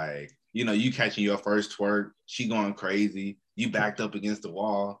 Like, you catching your first twerk, she going crazy, you backed up against the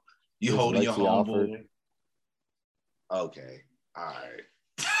wall, you holding your homeboy. Okay, all right.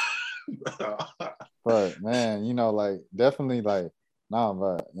 But man, like definitely like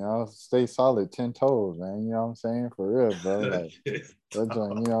but stay solid 10 toes, man. You know what I'm saying? For real, bro. Like that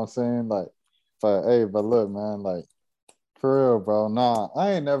joint, you know what I'm saying? Like, but look, man, like for real, bro. Nah,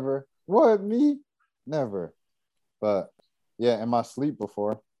 I ain't never. What, me? Never. But yeah, in my sleep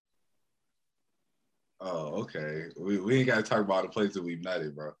before. Oh, okay. We ain't gotta talk about the places we've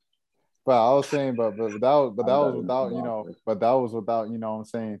nutted, bro. But I was saying, but that was without, but that was without, what I'm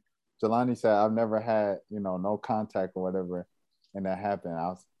saying. Jelani said I've never had, no contact or whatever, and that happened. I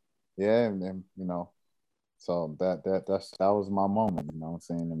was, and so that was my moment, you know what I'm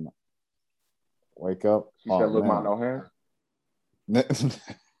saying? And wake up. She said, "Look, man, no hands."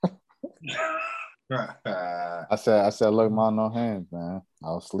 I said, look, man, no hands, man. I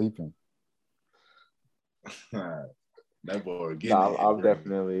was sleeping. That boy getting I've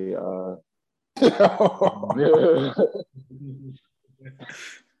definitely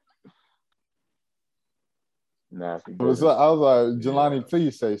nasty. I was like, Jelani,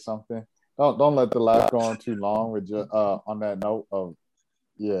 please say something. Don't let the laugh go on too long with on that note of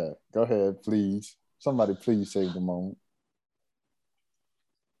go ahead, please. Somebody please save the moment.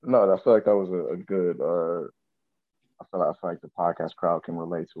 No, I feel like that was a good I feel like the podcast crowd can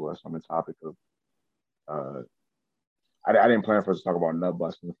relate to us on the topic of I didn't plan for us to talk about nut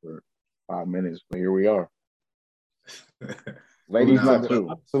busting for 5 minutes, but here we are. Ladies nut too.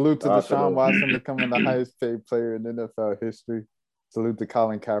 Salute to Deshaun Watson becoming the highest paid player in NFL history. Salute to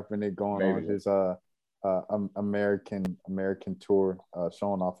Colin Kaepernick going on his American tour,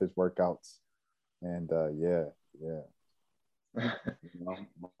 showing off his workouts. And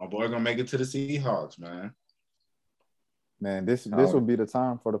my boy gonna make it to the Seahawks, man. Man, this will be the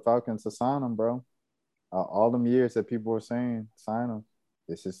time for the Falcons to sign him, bro. All them years that people were saying sign him,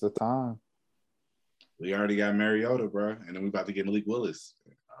 this is the time. We already got Mariota, bro, and then we about to get Malik Willis.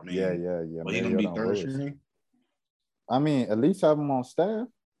 I mean, yeah. Well, he gonna be third string. I mean, at least have him on staff.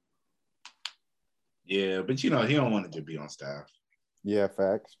 Yeah, but he don't want to just be on staff. Yeah,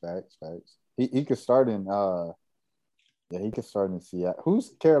 facts. He could start in he could start in Seattle.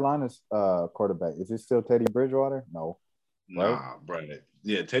 Who's Carolina's quarterback? Is it still Teddy Bridgewater? No. Right? Nah, bro.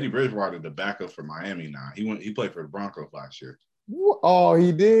 Yeah, Teddy Bridgewater, the backup for Miami now. He played for the Broncos last year. Oh,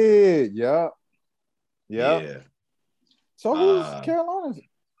 he did. Yep. Yeah. So who's Carolina's?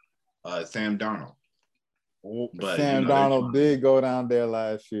 Sam Darnold. But Sam Darnold did go down there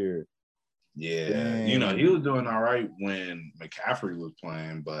last year. Yeah. Dang. He was doing all right when McCaffrey was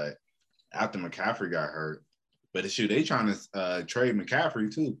playing, but after McCaffrey got hurt. But they trying to trade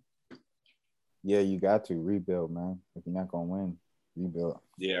McCaffrey too. Yeah, you got to rebuild, man. If you're not gonna win, rebuild.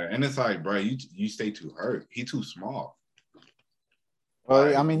 Yeah, and it's like, bro, you stay too hurt. He too small.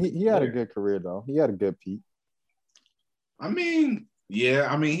 Well, I mean, he had a good career though. He had a good peak. I mean, yeah.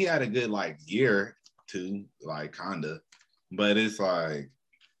 I mean, he had a good year too, kinda. But it's like,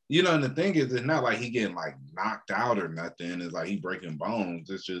 and the thing is, it's not like he getting knocked out or nothing. It's like he breaking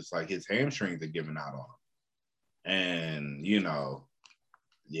bones. It's just like his hamstrings are giving out on him, and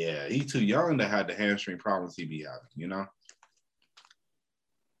yeah, he's too young to have the hamstring problems he be having. You think?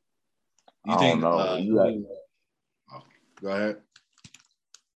 I don't know. Go ahead.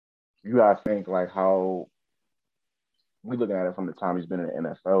 You gotta think like how we looking at it from the time he's been in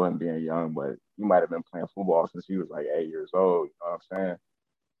the NFL and being young, but he might have been playing football since he was like 8 years old. You know what I'm saying?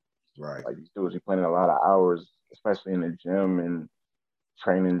 Right. Like these dudes, he putting in a lot of hours, especially in the gym and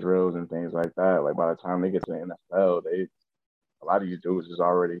training drills and things like that. Like by the time they get to the NFL, a lot of these dudes is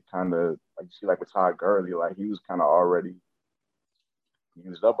already kind of like you see like with Todd Gurley, like he was kind of already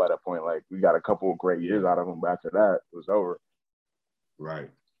used up by that point. Like we got a couple of great years out of him, but after that, it was over. Right.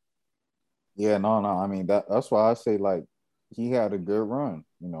 Yeah, no. I mean that's why I say like he had a good run.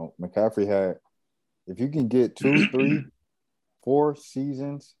 You know, McCaffrey had. If you can get 2, 3, 4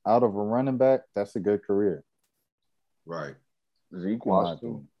 seasons out of a running back, that's a good career. Right. Zeke watched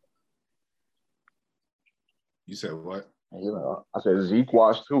too. You said what? You know, I said Zeke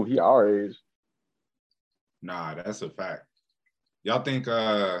watched too. He our age. Nah, that's a fact. Y'all think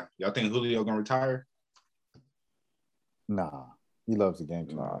Julio gonna retire? Nah, he loves the game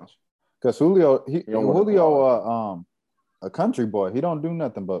too much. Because Julio, a country boy. He don't do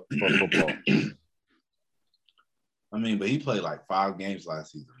nothing but football. I mean, but he played like 5 games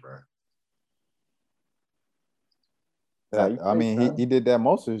last season, bro. I mean, he did that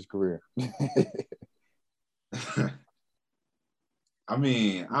most of his career. I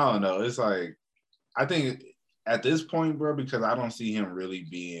mean, I don't know. It's like, I think at this point, bro, because I don't see him really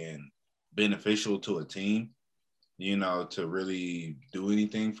being beneficial to a team, you know, to really do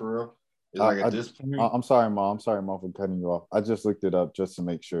anything for real. It's like at this point. I'm sorry, Mom. For cutting you off. I just looked it up just to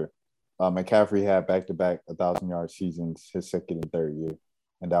make sure. McCaffrey had back-to-back 1,000-yard seasons his second and third year,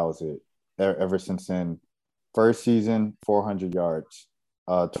 and that was it. Ever since then, first season, 400 yards.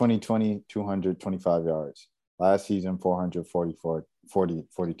 2020, 225 yards. Last season, 42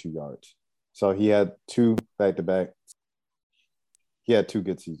 yards. So he had 2 back-to-back. He had 2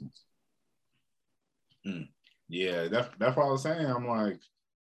 good seasons. Yeah, that's what I was saying. I'm like,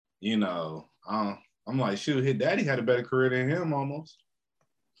 you know, I'm like, shoot, his daddy had a better career than him almost.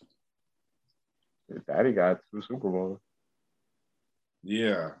 His daddy got 2 Super Bowls.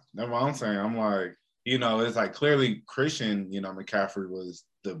 Yeah, that's what I'm saying. I'm like, you know, it's like clearly Christian, you know, McCaffrey was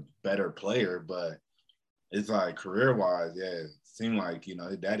the better player, but it's like career-wise, yeah, it seemed like, you know,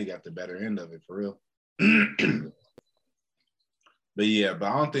 his daddy got the better end of it for real. But yeah, but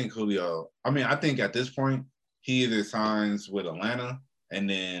I don't think Julio, I mean, I think at this point, he either signs with Atlanta and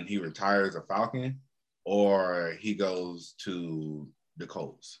then he retires a Falcon, or he goes to the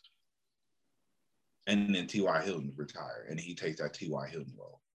Colts. And then T.Y. Hilton retire, and he takes that T.Y. Hilton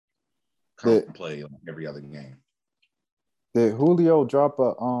role. Come and play on every other game. Did Julio drop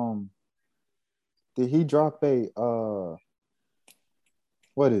did he drop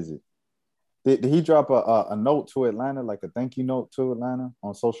what is it? Did he drop a note to Atlanta, like a thank you note to Atlanta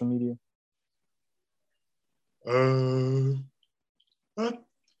on social media? I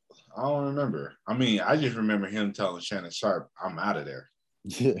don't remember. I mean, I just remember him telling Shannon Sharp, I'm out of there.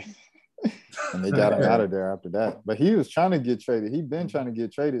 Yeah. And they got him out of there after that. But he was trying to get traded. He'd been trying to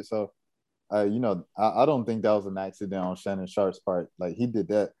get traded. So, you know, I don't think that was an accident on Shannon Sharp's part. Like, he did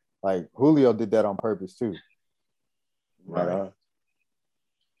that. Like, Julio did that on purpose, too. Right.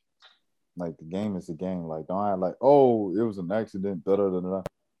 Like, the game is a game. Like, don't act like, oh, it was an accident. Da, da, da, da.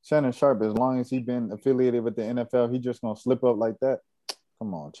 Shannon Sharp, as long as he's been affiliated with the NFL, he just going to slip up like that.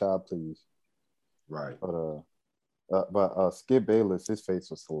 Come on, child, please. Right. But Skip Bayless, his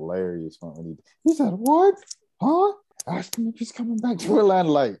face was hilarious when he said, "What? Huh? Ask him if he's coming back to Atlanta."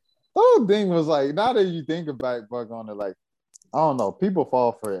 Like, the whole thing was like, now that you think about on it, like, I don't know. People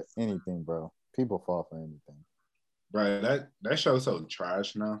fall for anything, bro. People fall for anything. Right. That show's so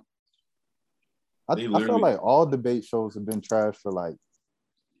trash now. I feel like all debate shows have been trash for like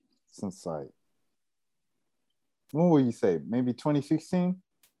since like, when will you say? Maybe 2016?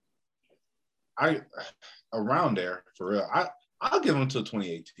 Around there for real. I'll give him till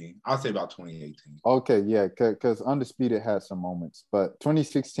 2018. I'll say about 2018. Okay, yeah, because Undisputed had some moments, but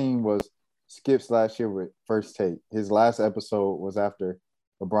 2016 was Skip's last year with First Take. His last episode was after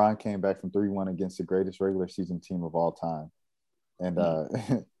LeBron came back from 3-1 against the greatest regular season team of all time, and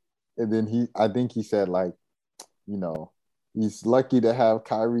and then I think he said like, you know, he's lucky to have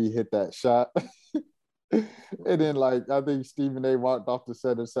Kyrie hit that shot, and then like I think Stephen A. walked off the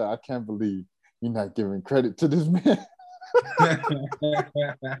set and said, "I can't believe you're not giving credit to this man."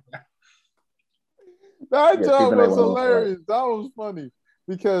 That joke was hilarious. That was funny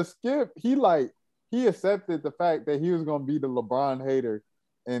because Skip, he accepted the fact that he was going to be the LeBron hater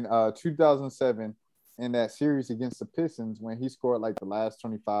in 2007 in that series against the Pistons when he scored like the last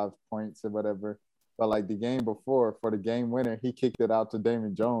 25 points or whatever. But like the game before, for the game winner, he kicked it out to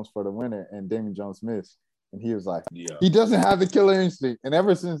Damon Jones for the winner, and Damon Jones missed. And he was like, Yeah. he doesn't have the killer instinct. And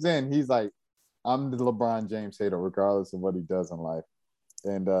ever since then, he's like, I'm the LeBron James hater, regardless of what he does in life.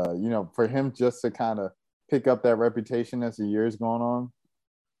 And, for him just to kind of pick up that reputation as the years going on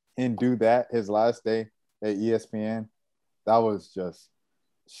and do that his last day at ESPN, that was just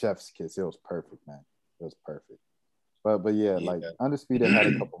chef's kiss. It was perfect, man. It was perfect. But yeah, like Undisputed had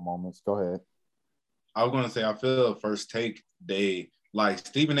a couple moments. Go ahead. I was gonna say, I feel First Take, they like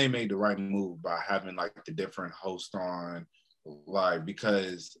Stephen A made the right move by having like the different hosts on, like,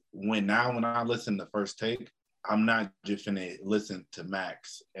 because when I listen to First Take, I'm not just gonna listen to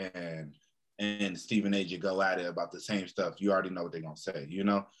Max and Stephen A just go at it about the same stuff. You already know what they're gonna say,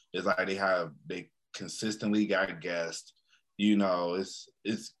 It's like they consistently got guests, it's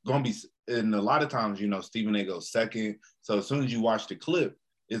gonna be, and a lot of times, Stephen A goes second. So as soon as you watch the clip,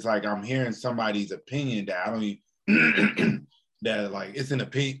 it's like I'm hearing somebody's opinion that I don't even that like it's an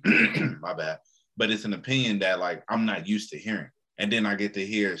opinion, my bad, but it's an opinion that like I'm not used to hearing. And then I get to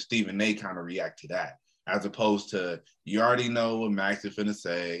hear Stephen A kind of react to that, as opposed to you already know what Max is finna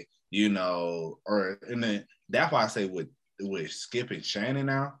say, and then that's why I say with Skip and Shannon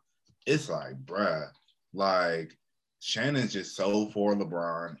now, it's like, bruh, like Shannon's just so for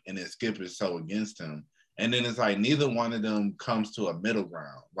LeBron and then Skip is so against him. And then it's like neither one of them comes to a middle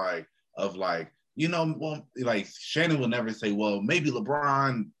ground, like well, like Shannon will never say, well, maybe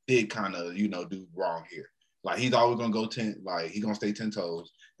LeBron did kind of, do wrong here. Like he's always gonna go he's gonna stay 10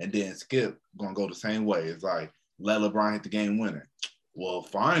 toes, and then Skip gonna go the same way. It's like let LeBron hit the game winner. Well,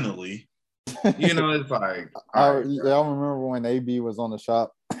 finally, it's like I remember when AB was on the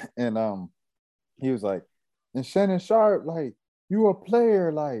shop and he was like, and Shannon Sharp, like, you a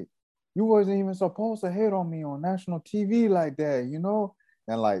player, like, you wasn't even supposed to hit on me on national TV like that,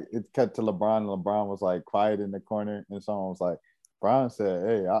 And like it cut to LeBron, and LeBron was like quiet in the corner, and someone was like, Brian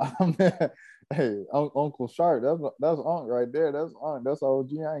said, hey, Uncle Sharp, that's Unc right there. That's Unc. That's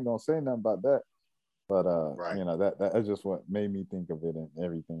OG. I ain't gonna say nothing about that. But right. That's just what made me think of it and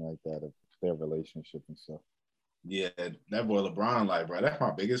everything like that, of their relationship and stuff. Yeah, that boy LeBron, like, bro, that's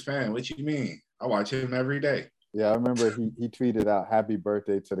my biggest fan. What you mean? I watch him every day. Yeah, I remember he tweeted out happy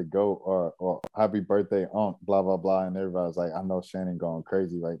birthday to the GOAT or happy birthday Unc, blah, blah, blah. And everybody was like, I know Shannon going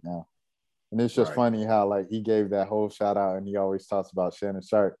crazy right now. And it's just funny how like he gave that whole shout out and he always talks about Shannon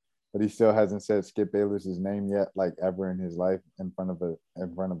Sharp, but he still hasn't said Skip Bayless's name yet, like ever in his life in front of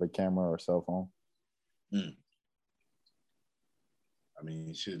a camera or cell phone. I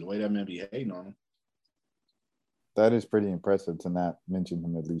mean, shit, the way that man be hating on him. That is pretty impressive to not mention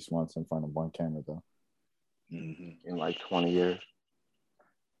him at least once in front of one camera, though. Mm-hmm. In like 20 years.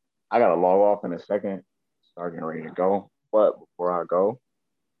 I got to log off in a second, start getting ready to go. But before I go,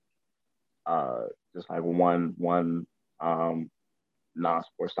 just like one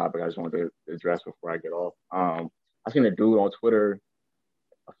non-sports topic I just wanted to address before I get off. I seen a dude on Twitter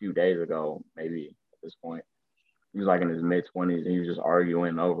a few days ago, maybe at this point. He was like in his mid-20s and he was just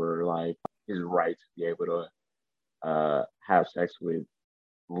arguing over like his right to be able to have sex with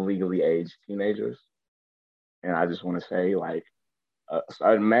legally aged teenagers. And I just want to say, like,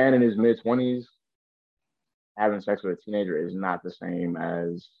 a man in his mid-20s having sex with a teenager is not the same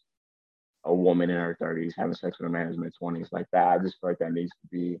as a woman in her 30s having sex with a man in his mid-20s. Like that, I just feel like that needs to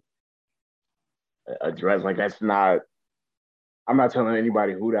be addressed. Like that's not, I'm not telling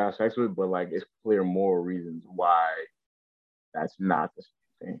anybody who to have sex with, but like it's clear moral reasons why that's not the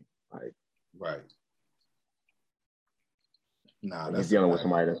same thing. Like, right. Nah, like that's dealing with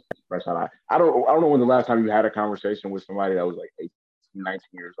somebody that's fresh out. I don't know when the last time you had a conversation with somebody that was like 18, 19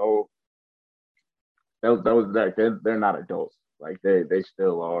 years old. They're not adults. Like they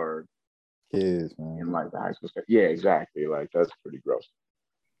still are kids, man. In like the high school stuff. Yeah, exactly. Like that's pretty gross.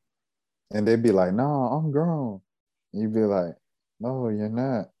 And they'd be like, "No, I'm grown." And you'd be like, "No, you're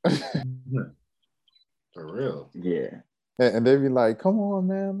not." For real. Yeah. And they'd be like, "Come on,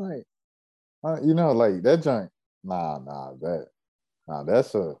 man, like, like that joint."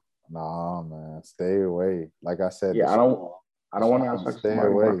 That's man. Stay away. Like I said, yeah, I don't want to have sex with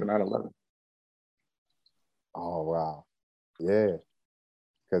somebody born after 9/11. Oh wow, yeah.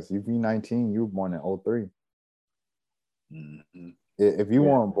 Because if you're 19, you were born in 03. Mm-hmm. If you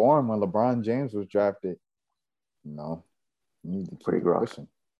weren't born when LeBron James was drafted, no, you need to keep pretty gross. pushing.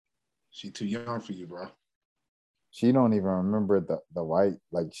 She too young for you, bro. She don't even remember the white.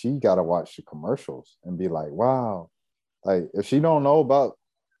 Like she gotta watch the commercials and be like, wow. Like if she don't know about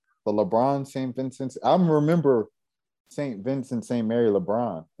the LeBron St. Vincent, I remember St. Vincent St. Mary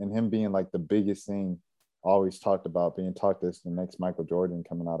LeBron and him being like the biggest thing always talked about, being talked as the next Michael Jordan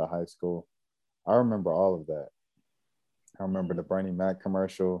coming out of high school. I remember all of that. I remember the Bernie Mac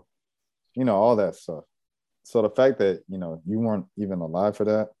commercial, all that stuff. So the fact that, you know, you weren't even alive for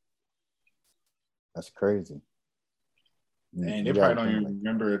that, that's crazy. And they probably don't even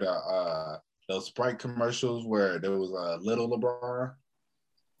remember those Sprite commercials where there was a little LeBron.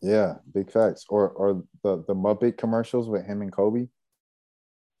 Yeah, big facts. Or the Muppet commercials with him and Kobe.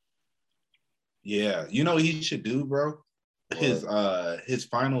 Yeah, you know what he should do, bro? His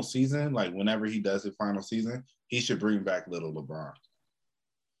final season, like whenever he does his final season, he should bring back little LeBron.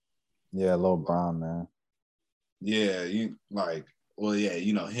 Yeah, little Bron, man. Yeah, you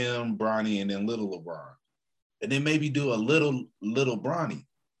know, him, Bronny, and then little LeBron. And then maybe do a little Bronny.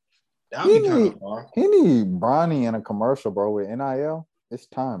 That would be kind of hard. He need Bronny in a commercial, bro, with NIL. It's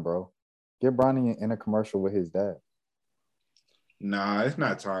time, bro. Get Bronny in a commercial with his dad. Nah, it's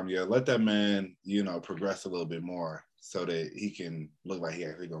not time yet. Let that man, you know, progress a little bit more so that he can look like he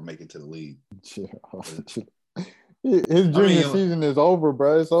actually gonna make it to the league. His junior season is over,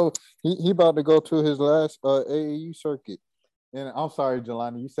 bro. So he about to go to his last AAU circuit. And I'm sorry,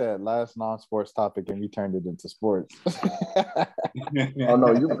 Jelani, you said last non-sports topic and we turned it into sports. Oh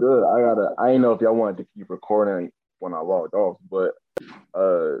no, you good. I didn't know if y'all wanted to keep recording when I logged off, but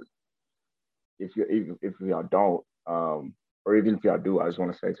if y'all don't, or even if y'all do, I just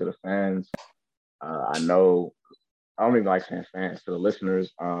want to say to the fans, I know I don't even like saying fans, to the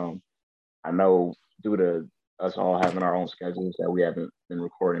listeners, I know due to us all having our own schedules that we haven't been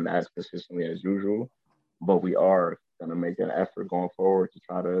recording as consistently as usual, but we are gonna make an effort going forward to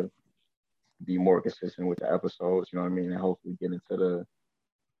try to be more consistent with the episodes, you know what I mean, and hopefully get into the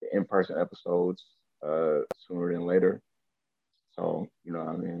in-person episodes sooner than later. So, you know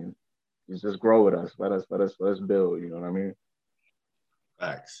what I mean? Just grow with us. Let us build, you know what I mean?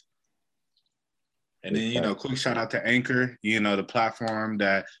 Facts. And then, you know, quick shout out to Anchor, you know, the platform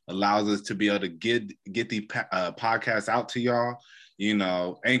that allows us to be able to get the podcasts out to y'all. You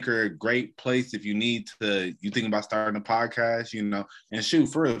know, Anchor, great place if you think about starting a podcast, you know, and shoot,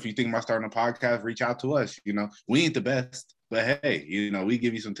 for real, if you think about starting a podcast, reach out to us. You know, we ain't the best, but hey, you know, we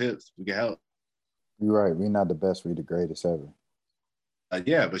give you some tips. We can help. You're right. We're not the best. We're the greatest ever.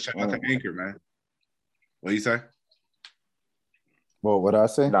 Yeah, but shout out to Anchor, man. What do you say? Well, what I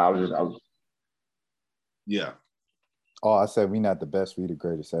say? No, I was. Yeah. Oh, I said we not the best. We the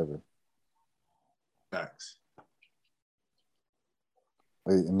greatest ever. Facts.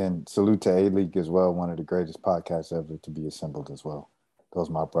 And then salute to A-League as well, one of the greatest podcasts ever to be assembled as well.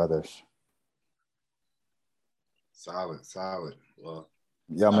 Those my brothers. Solid. Well,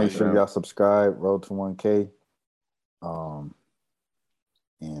 y'all make sure y'all subscribe. Road to 1K.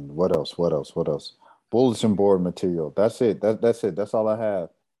 And what else? Bulletin board material. That's it. That's it. That's all I have.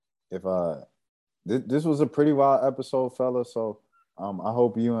 If this was a pretty wild episode, fellas. So I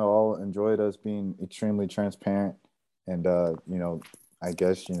hope you all enjoyed us being extremely transparent. And you know, I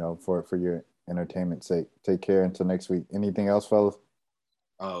guess, you know, for your entertainment's sake. Take care until next week. Anything else, fellas?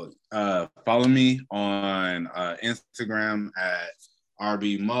 Follow me on Instagram at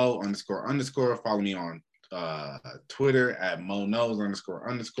rbmo__. Follow me on Twitter at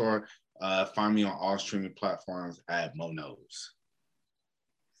monos__. Find me on all streaming platforms at monos.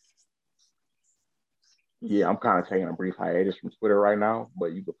 Yeah, I'm kind of taking a brief hiatus from Twitter right now,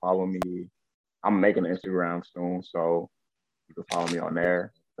 but you can follow me. I'm making an Instagram soon, so you can follow me on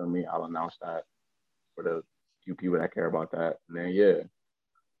there. Feel me? I'll announce that for the few people that care about that. And then, yeah.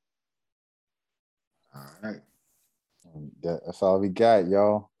 All right. That's all we got,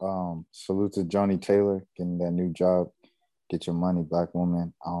 y'all. Salute to Johnny Taylor getting that new job. Get your money, black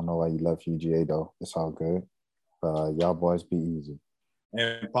woman. I don't know why you left UGA though. It's all good. Y'all boys be easy.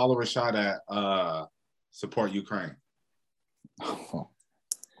 And follow Rashad at Support Ukraine.